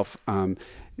yourself?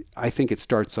 I think it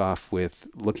starts off with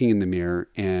looking in the mirror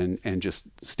and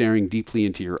just staring deeply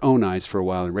into your own eyes for a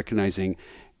while and recognizing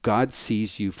God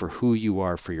sees you for who you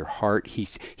are, for your heart.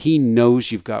 He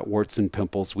knows you've got warts and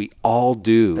pimples. We all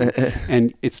do.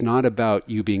 And it's not about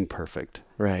you being perfect.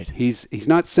 Right. He's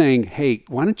not saying, hey,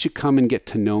 why don't you come and get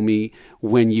to know me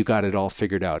when you got it all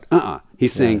figured out?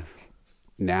 He's saying,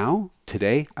 now,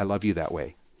 today, I love you that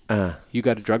way. You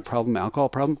got a drug problem, alcohol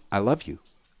problem? I love you.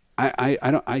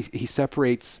 He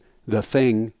separates the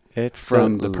thing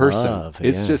from the person. Love,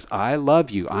 it's just, I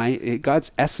love you.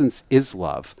 God's essence is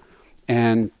love.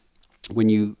 And when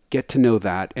you get to know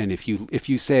that, and if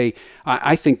you say,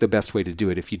 I think the best way to do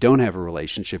it, if you don't have a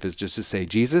relationship, is just to say,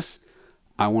 Jesus,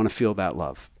 I want to feel that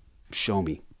love. Show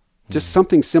me. Just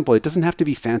something simple. It doesn't have to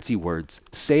be fancy words.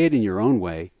 Say it in your own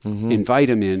way. Invite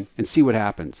him in and see what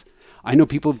happens. I know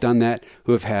people have done that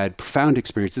who have had profound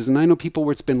experiences, and I know people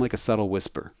where it's been like a subtle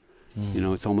whisper.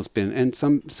 It's almost been, and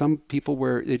some people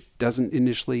where it doesn't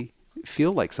initially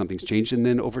feel like something's changed, and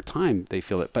then over time they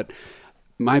feel it. But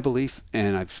my belief,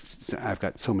 and I've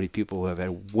got so many people who have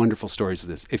had wonderful stories of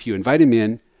this. If you invite him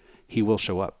in, he will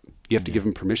show up. You have to give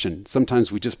him permission.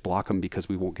 Sometimes we just block him because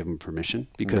we won't give him permission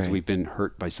because we've been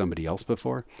hurt by somebody else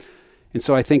before. And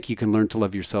so I think you can learn to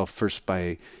love yourself first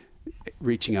by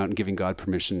reaching out and giving God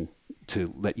permission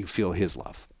to let you feel his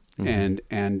love. And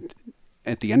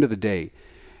at the end of the day,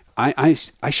 I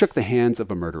shook the hands of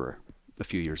a murderer a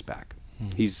few years back.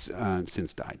 He's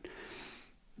since died.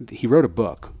 He wrote a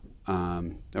book,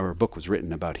 or a book was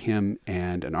written about him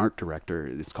and an art director.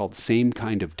 It's called Same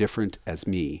Kind of Different as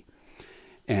Me.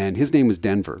 And his name was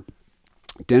Denver.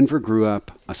 Denver grew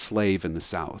up a slave in the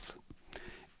South.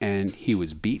 And he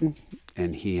was beaten,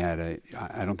 and he had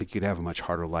I don't think you could have a much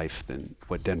harder life than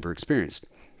what Denver experienced.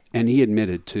 And he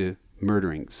admitted to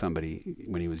murdering somebody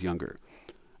when he was younger.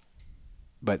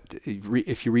 But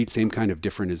if you read Same Kind of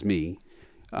Different as Me,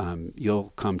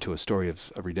 you'll come to a story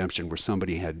of redemption where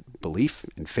somebody had belief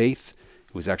and faith.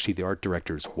 It was actually the art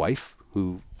director's wife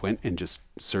who went and just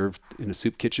served in a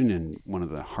soup kitchen in one of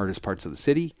the hardest parts of the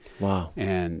city. Wow.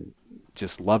 And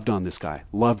just loved on this guy,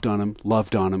 loved on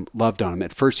him.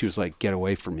 At first he was like, get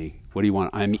away from me. What do you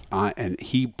want? And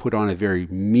he put on a very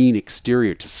mean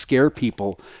exterior to scare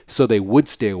people so they would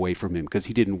stay away from him because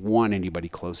he didn't want anybody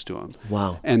close to him.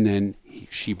 Wow. And then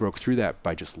she broke through that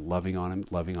by just loving on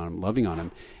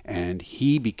him. And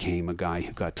he became a guy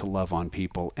who got to love on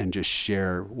people and just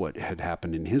share what had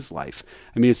happened in his life.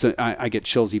 I mean, I get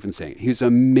chills even saying it. He was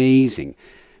amazing.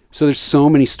 So there's so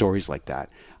many stories like that.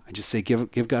 I just say,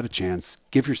 give God a chance.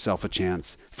 Give yourself a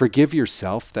chance. Forgive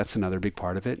yourself. That's another big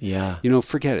part of it. Yeah.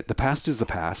 Forget it. The past is the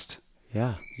past.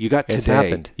 Yeah. You got today. It's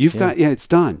happened. It's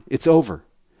done. It's over.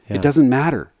 Yeah. It doesn't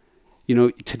matter.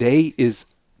 Today is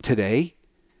today.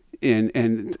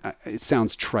 And it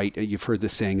sounds trite. You've heard the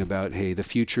saying about, hey, the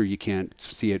future, you can't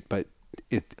see it, but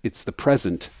it's the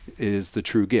present is the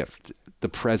true gift. The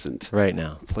present. Right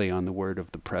now. Play on the word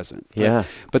of the present. Yeah.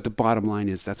 But the bottom line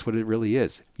is that's what it really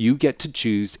is. You get to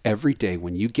choose every day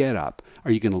when you get up. Are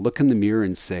you going to look in the mirror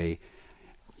and say,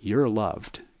 you're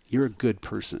loved, you're a good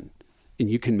person,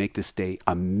 and you can make this day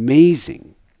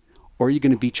amazing? Or are you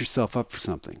going to beat yourself up for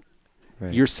something?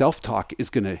 Right. Your self-talk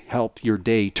is going to help your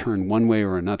day turn one way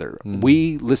or another.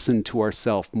 We listen to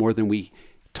ourselves more than we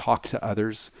talk to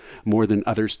others, more than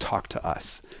others talk to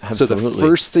us. Absolutely. So the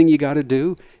first thing you got to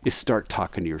do is start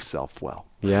talking to yourself well.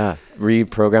 Yeah.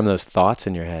 Reprogram those thoughts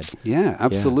in your head. Yeah,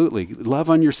 absolutely. Yeah. Love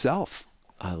on yourself.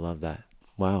 I love that.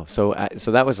 Wow. So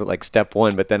that was like step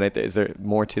one, but then is there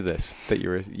more to this that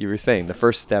you were saying? The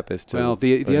first step is to... Well,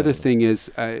 the other thing is,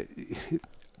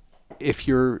 if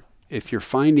you're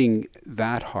finding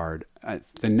that hard,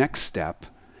 the next step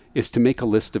is to make a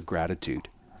list of gratitude.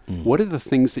 What are the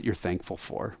things that you're thankful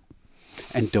for?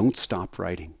 And don't stop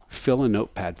writing. Fill a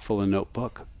notepad, fill a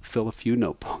notebook, fill a few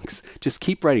notebooks. Just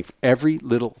keep writing for every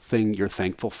little thing you're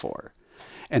thankful for.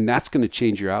 And that's going to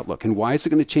change your outlook. And why is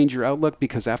it going to change your outlook?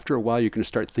 Because after a while, you're going to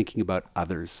start thinking about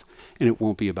others, and it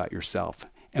won't be about yourself.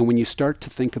 And when you start to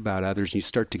think about others and you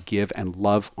start to give and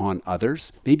love on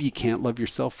others, maybe you can't love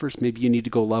yourself first. Maybe you need to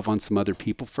go love on some other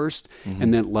people first,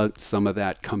 and then let some of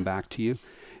that come back to you.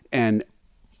 And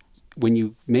when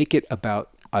you make it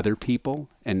about other people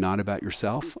and not about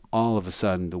yourself, all of a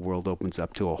sudden the world opens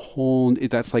up to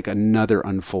that's like another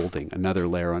unfolding, another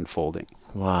layer unfolding.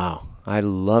 Wow. I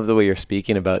love the way you're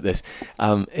speaking about this.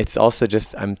 It's also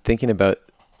just, I'm thinking about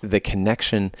the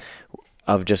connection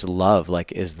of just love,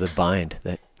 like is the bind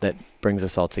that brings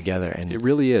us all together. And it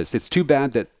really is. It's too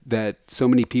bad that so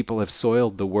many people have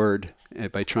soiled the word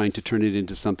by trying to turn it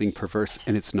into something perverse,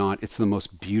 and it's not. It's the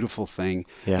most beautiful thing.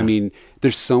 Yeah. I mean,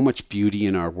 there's so much beauty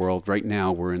in our world. Right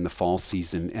now, we're in the fall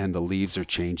season, and the leaves are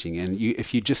changing. And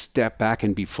if you just step back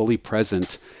and be fully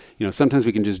present, sometimes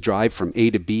we can just drive from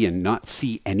A to B and not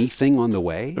see anything on the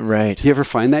way. Right. You ever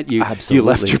find that? You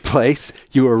left your place,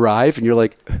 you arrive, and you're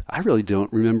like, I really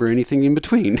don't remember anything in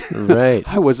between. Right.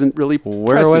 I wasn't really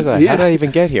Where present. was I? Yeah. How did I even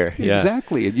get here? Yeah.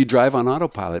 Exactly. And you drive on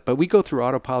autopilot. But we go through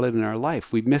autopilot in our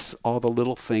life. We miss all the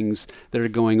little things that are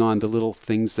going on, the little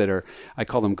things that are, I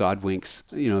call them God winks.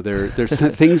 There's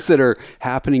things that are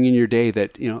happening in your day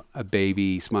that, a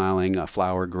baby smiling, a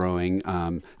flower growing,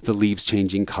 the leaves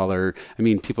changing color. I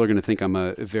mean, people are going to think I'm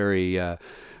a very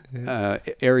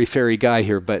airy-fairy guy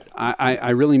here, but I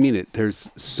really mean it. There's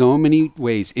so many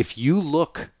ways. If you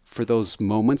look for those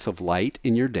moments of light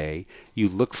in your day, you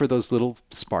look for those little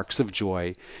sparks of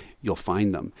joy, you'll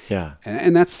find them. Yeah.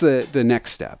 And that's the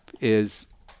next step, is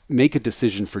make a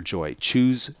decision for joy.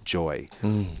 Choose joy.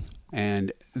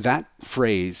 And that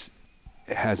phrase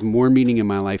has more meaning in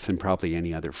my life than probably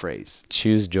any other phrase.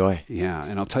 Choose joy. Yeah,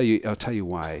 and I'll tell you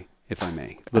why, if I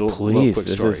may. Please, quick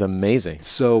this story. is amazing.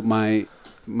 So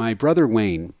my brother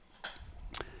Wayne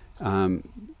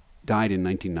died in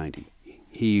 1990.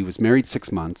 He was married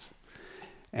 6 months,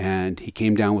 and he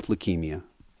came down with leukemia,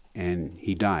 and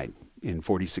he died in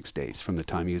 46 days from the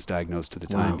time he was diagnosed to the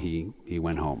time he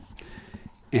went home.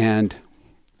 And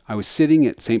I was sitting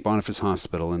at St. Boniface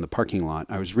Hospital in the parking lot.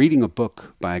 I was reading a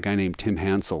book by a guy named Tim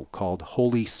Hansel called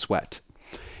Holy Sweat.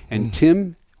 And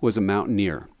Tim was a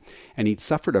mountaineer, and he'd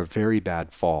suffered a very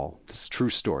bad fall. This is a true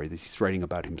story that he's writing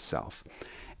about himself.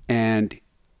 And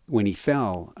when he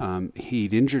fell,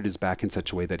 he'd injured his back in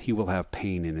such a way that he will have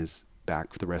pain in his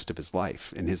back for the rest of his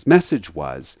life. And his message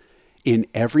was, in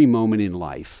every moment in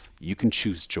life, you can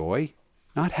choose joy,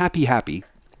 not happy.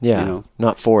 Yeah,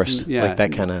 not forced, like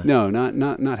that kind of... No,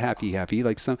 not happy,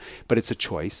 like some, but it's a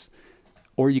choice.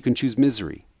 Or you can choose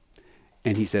misery.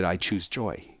 And he said, I choose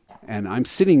joy. And I'm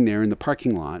sitting there in the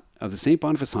parking lot of the St.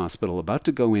 Boniface Hospital, about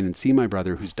to go in and see my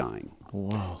brother who's dying.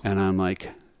 Whoa. And I'm like,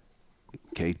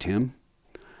 okay, Tim,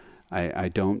 I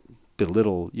don't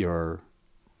belittle your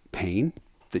pain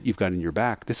that you've got in your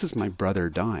back. This is my brother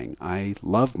dying. I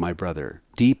love my brother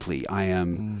deeply.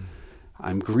 I'm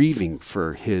grieving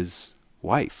for his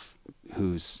wife,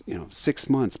 who's 6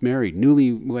 months married,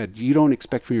 newlywed. You don't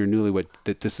expect from your newlywed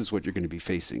that this is what you're going to be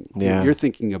facing. Yeah. You're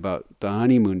thinking about the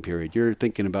honeymoon period. You're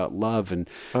thinking about love, and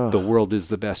the world is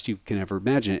the best you can ever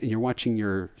imagine. And you're watching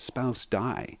your spouse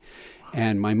die.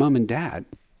 And my mom and dad,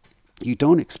 you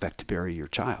don't expect to bury your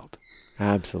child.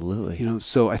 Absolutely.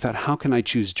 So I thought, how can I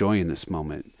choose joy in this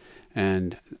moment?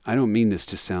 And I don't mean this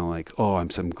to sound like, oh, I'm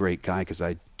some great guy because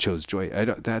I chose joy.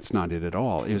 That's not it at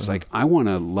all. It was like, I want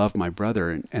to love my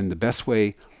brother. And the best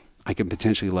way I can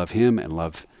potentially love him and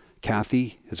love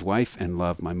Kathy, his wife, and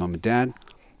love my mom and dad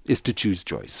is to choose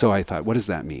joy. So I thought, what does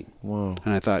that mean? Whoa.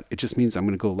 And I thought, it just means I'm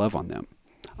going to go love on them.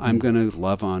 I'm going to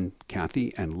love on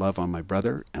Kathy and love on my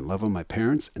brother and love on my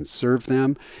parents and serve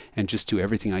them and just do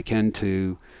everything I can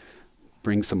to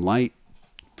bring some light,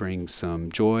 bring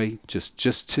some joy,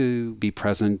 just to be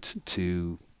present,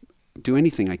 to do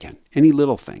anything I can, any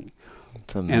little thing.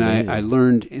 It's amazing. And I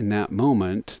learned in that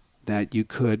moment that you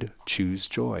could choose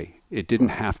joy. It didn't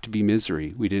have to be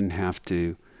misery. We didn't have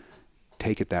to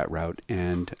take it that route.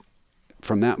 And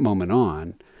from that moment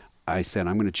on, I said,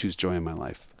 I'm going to choose joy in my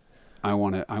life. I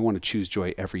want to choose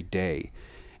joy every day.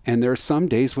 And there are some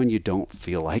days when you don't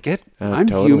feel like it. I'm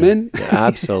totally. human. Yeah,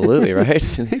 absolutely,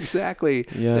 right? Exactly.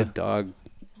 Yeah. The dog,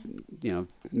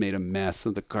 made a mess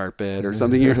of the carpet or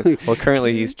something. You're like, Well,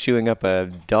 currently he's chewing up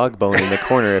a dog bone in the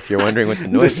corner, if you're wondering what the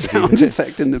noise the sound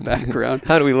effect in the background.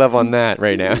 How do we love on that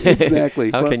right now?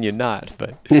 Exactly. How Well, can you not?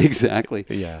 But Exactly.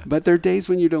 Yeah. But there are days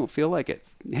when you don't feel like it.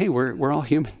 Hey, we're all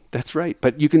human. That's right.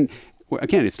 But you can,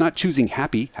 again, it's not choosing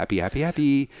happy.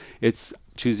 It's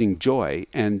choosing joy.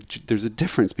 And there's a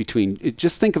difference between,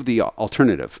 just think of the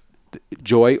alternative,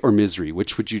 joy or misery.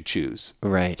 Which would you choose?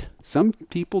 Right. Some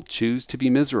people choose to be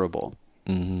miserable.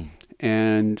 Mm-hmm.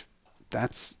 And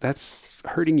that's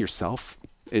hurting yourself.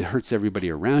 It hurts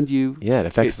everybody around you. Yeah, it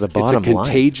affects the bottom line. It's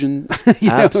a contagion.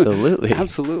 Absolutely.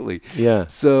 Absolutely. Yeah.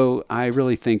 So I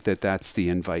really think that that's the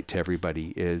invite to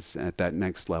everybody, is at that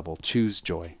next level, choose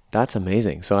joy. That's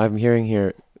amazing. So I'm hearing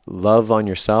here, love on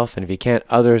yourself, and if you can't,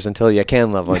 others until you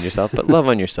can love on yourself, but love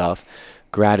on yourself.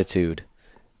 Gratitude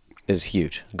is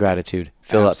huge. Gratitude.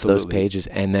 Fill up those pages,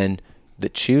 and then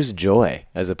choose joy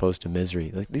as opposed to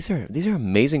misery. Like these are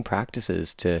amazing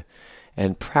practices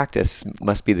and practice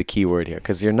must be the key word here,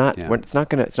 because it's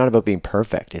not about being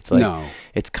perfect. It's like,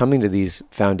 it's coming to these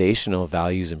foundational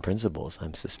values and principles,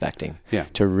 I'm suspecting,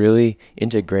 to really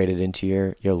integrate it into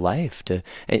your life.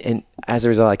 And as a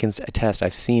result, I can attest,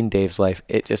 I've seen Dave's life.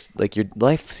 It just, like, your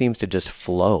life seems to just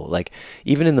flow. Like,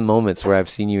 even in the moments where I've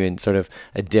seen you in sort of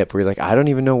a dip where you're like, I don't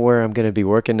even know where I'm going to be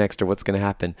working next or what's going to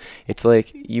happen. It's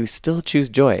like you still choose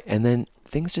joy, and then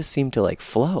things just seem to like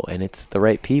flow, and it's the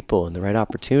right people and the right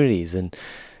opportunities and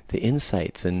the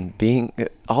insights and being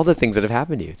all the things that have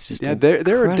happened to you. It's just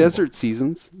there are desert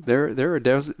seasons. There are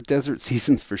desert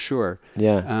seasons for sure.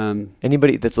 Yeah.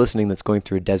 Anybody that's listening that's going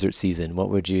through a desert season, what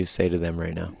would you say to them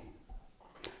right now?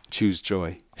 Choose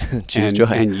joy. Choose joy,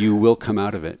 and you will come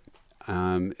out of it.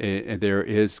 There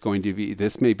is going to be.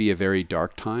 This may be a very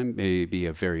dark time. May be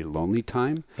a very lonely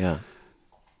time. Yeah.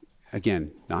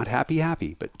 Again, not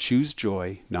happy, but choose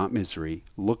joy, not misery.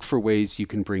 Look for ways you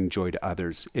can bring joy to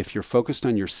others. If you're focused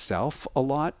on yourself a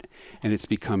lot and it's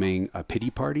becoming a pity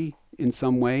party in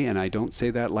some way, and I don't say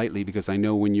that lightly because I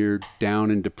know when you're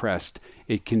down and depressed,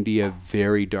 it can be a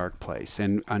very dark place.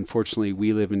 And unfortunately,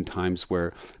 we live in times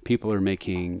where people are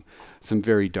making some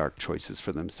very dark choices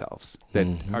for themselves that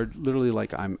are literally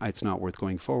like, it's not worth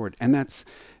going forward. And that's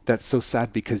so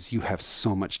sad, because you have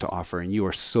so much to offer, and you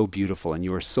are so beautiful, and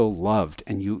you are so loved,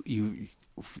 and you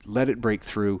let it break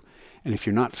through. And if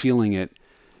you're not feeling it,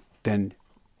 then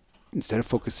instead of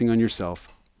focusing on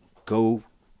yourself, go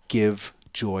give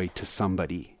joy to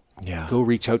somebody. Yeah. Go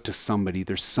reach out to somebody.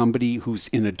 There's somebody who's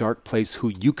in a dark place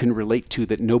who you can relate to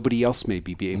that nobody else may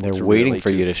be able to relate to. They're waiting for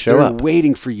you to show up. They're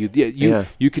waiting for you.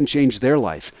 You can change their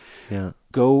life. Yeah.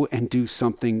 Go and do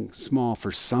something small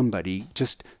for somebody.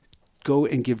 Just go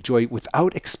and give joy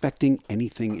without expecting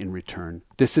anything in return.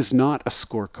 This is not a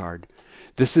scorecard.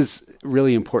 This is a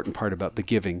really important part about the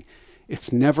giving.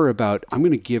 It's never about, I'm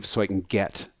going to give so I can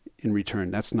get in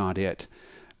return. That's not it.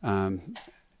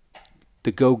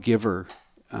 The Go Giver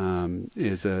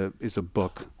is a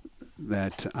book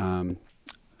that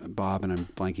Bob, and I'm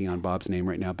blanking on Bob's name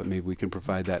right now, but maybe we can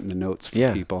provide that in the notes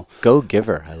for people. Go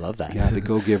Giver. I love that. Yeah, the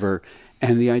Go Giver.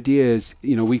 And the idea is,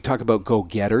 we talk about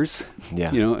go-getters,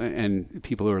 and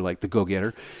people who are like the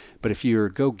go-getter. But if you're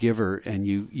a go-giver and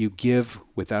you give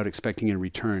without expecting in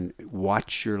return,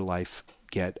 watch your life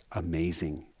get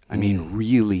amazing. I mean,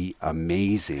 really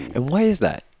amazing. And why is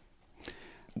that?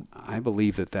 I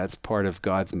believe that's part of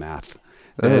God's math.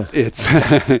 It's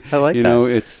I like that.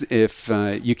 It's if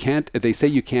you can't. They say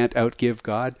you can't outgive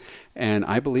God, and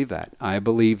I believe that. I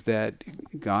believe that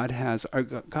God has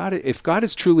God. If God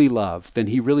is truly love, then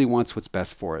He really wants what's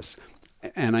best for us.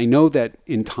 And I know that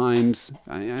in times,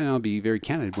 I'll be very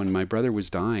candid. When my brother was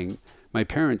dying, my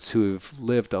parents, who have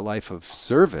lived a life of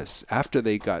service after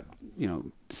they got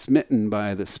smitten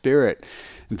by the Spirit,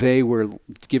 they were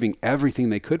giving everything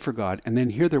they could for God. And then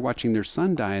here they're watching their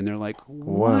son die, and they're like,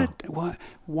 what? Wow.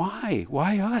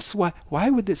 Why us? Why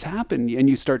would this happen? And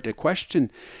you start to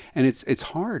question, and it's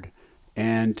hard.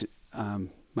 And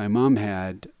my mom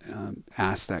had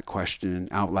asked that question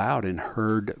out loud and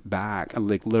heard back,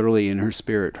 like literally in her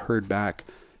spirit, heard back,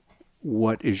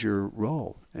 what is your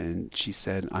role? And she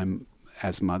said,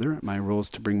 as mother, my role is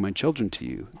to bring my children to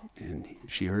you. And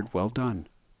she heard, well done.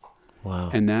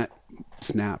 Wow. And that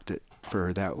snapped it for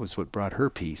her. That was what brought her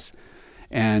peace.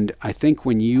 And I think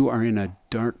when you are in a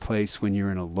dark place, when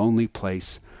you're in a lonely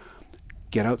place,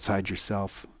 get outside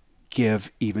yourself,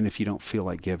 give even if you don't feel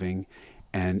like giving.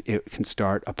 And it can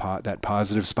start that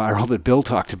positive spiral that Bill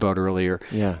talked about earlier.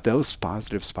 Yeah. Those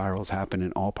positive spirals happen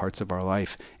in all parts of our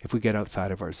life if we get outside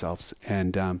of ourselves.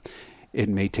 And it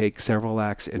may take several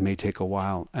acts. It may take a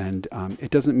while. And it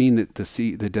doesn't mean that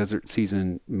the desert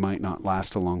season might not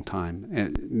last a long time.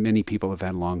 And many people have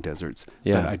had long deserts.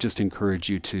 Yeah. But I just encourage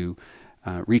you to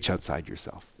reach outside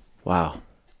yourself. Wow.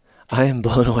 I am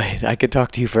blown away. I could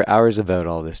talk to you for hours about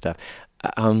all this stuff.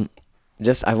 I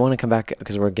want to come back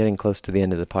because we're getting close to the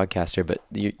end of the podcast here, but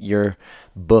your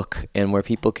book and where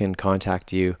people can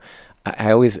contact you.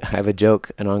 I always have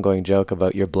an ongoing joke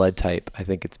about your blood type. I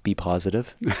think it's B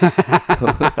positive.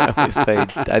 I always say,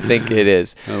 I think it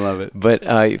is. I love it. But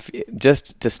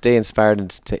just to stay inspired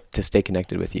and to stay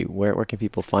connected with you, where can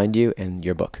people find you and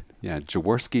your book? Yeah,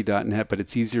 Jaworski.net, but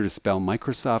it's easier to spell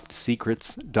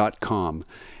MicrosoftSecrets.com.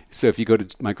 So if you go to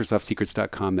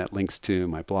MicrosoftSecrets.com, that links to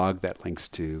my blog, that links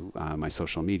to my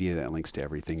social media, that links to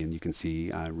everything, and you can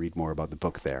read more about the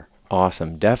book there.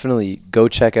 Awesome. Definitely go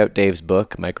check out Dave's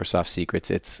book, Microsoft Secrets.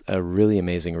 It's a really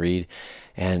amazing read.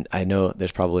 And I know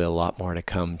there's probably a lot more to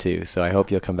come too. So I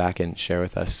hope you'll come back and share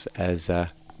with us as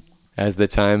the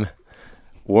time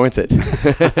warrants it.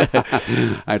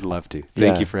 I'd love to.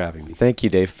 Thank you for having me. Thank you,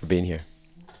 Dave, for being here.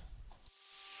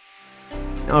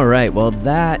 All right. Well,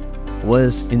 that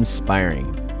was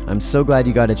inspiring. I'm so glad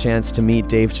you got a chance to meet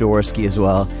Dave Jaworski as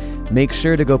well. Make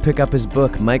sure to go pick up his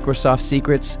book, Microsoft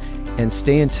Secrets, and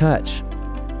stay in touch.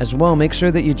 As well, make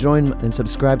sure that you join and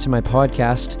subscribe to my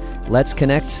podcast, Let's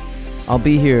Connect. I'll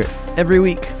be here every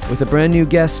week with a brand new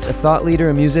guest, a thought leader,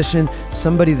 a musician,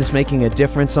 somebody that's making a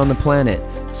difference on the planet.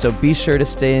 So be sure to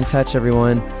stay in touch,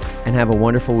 everyone, and have a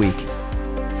wonderful week.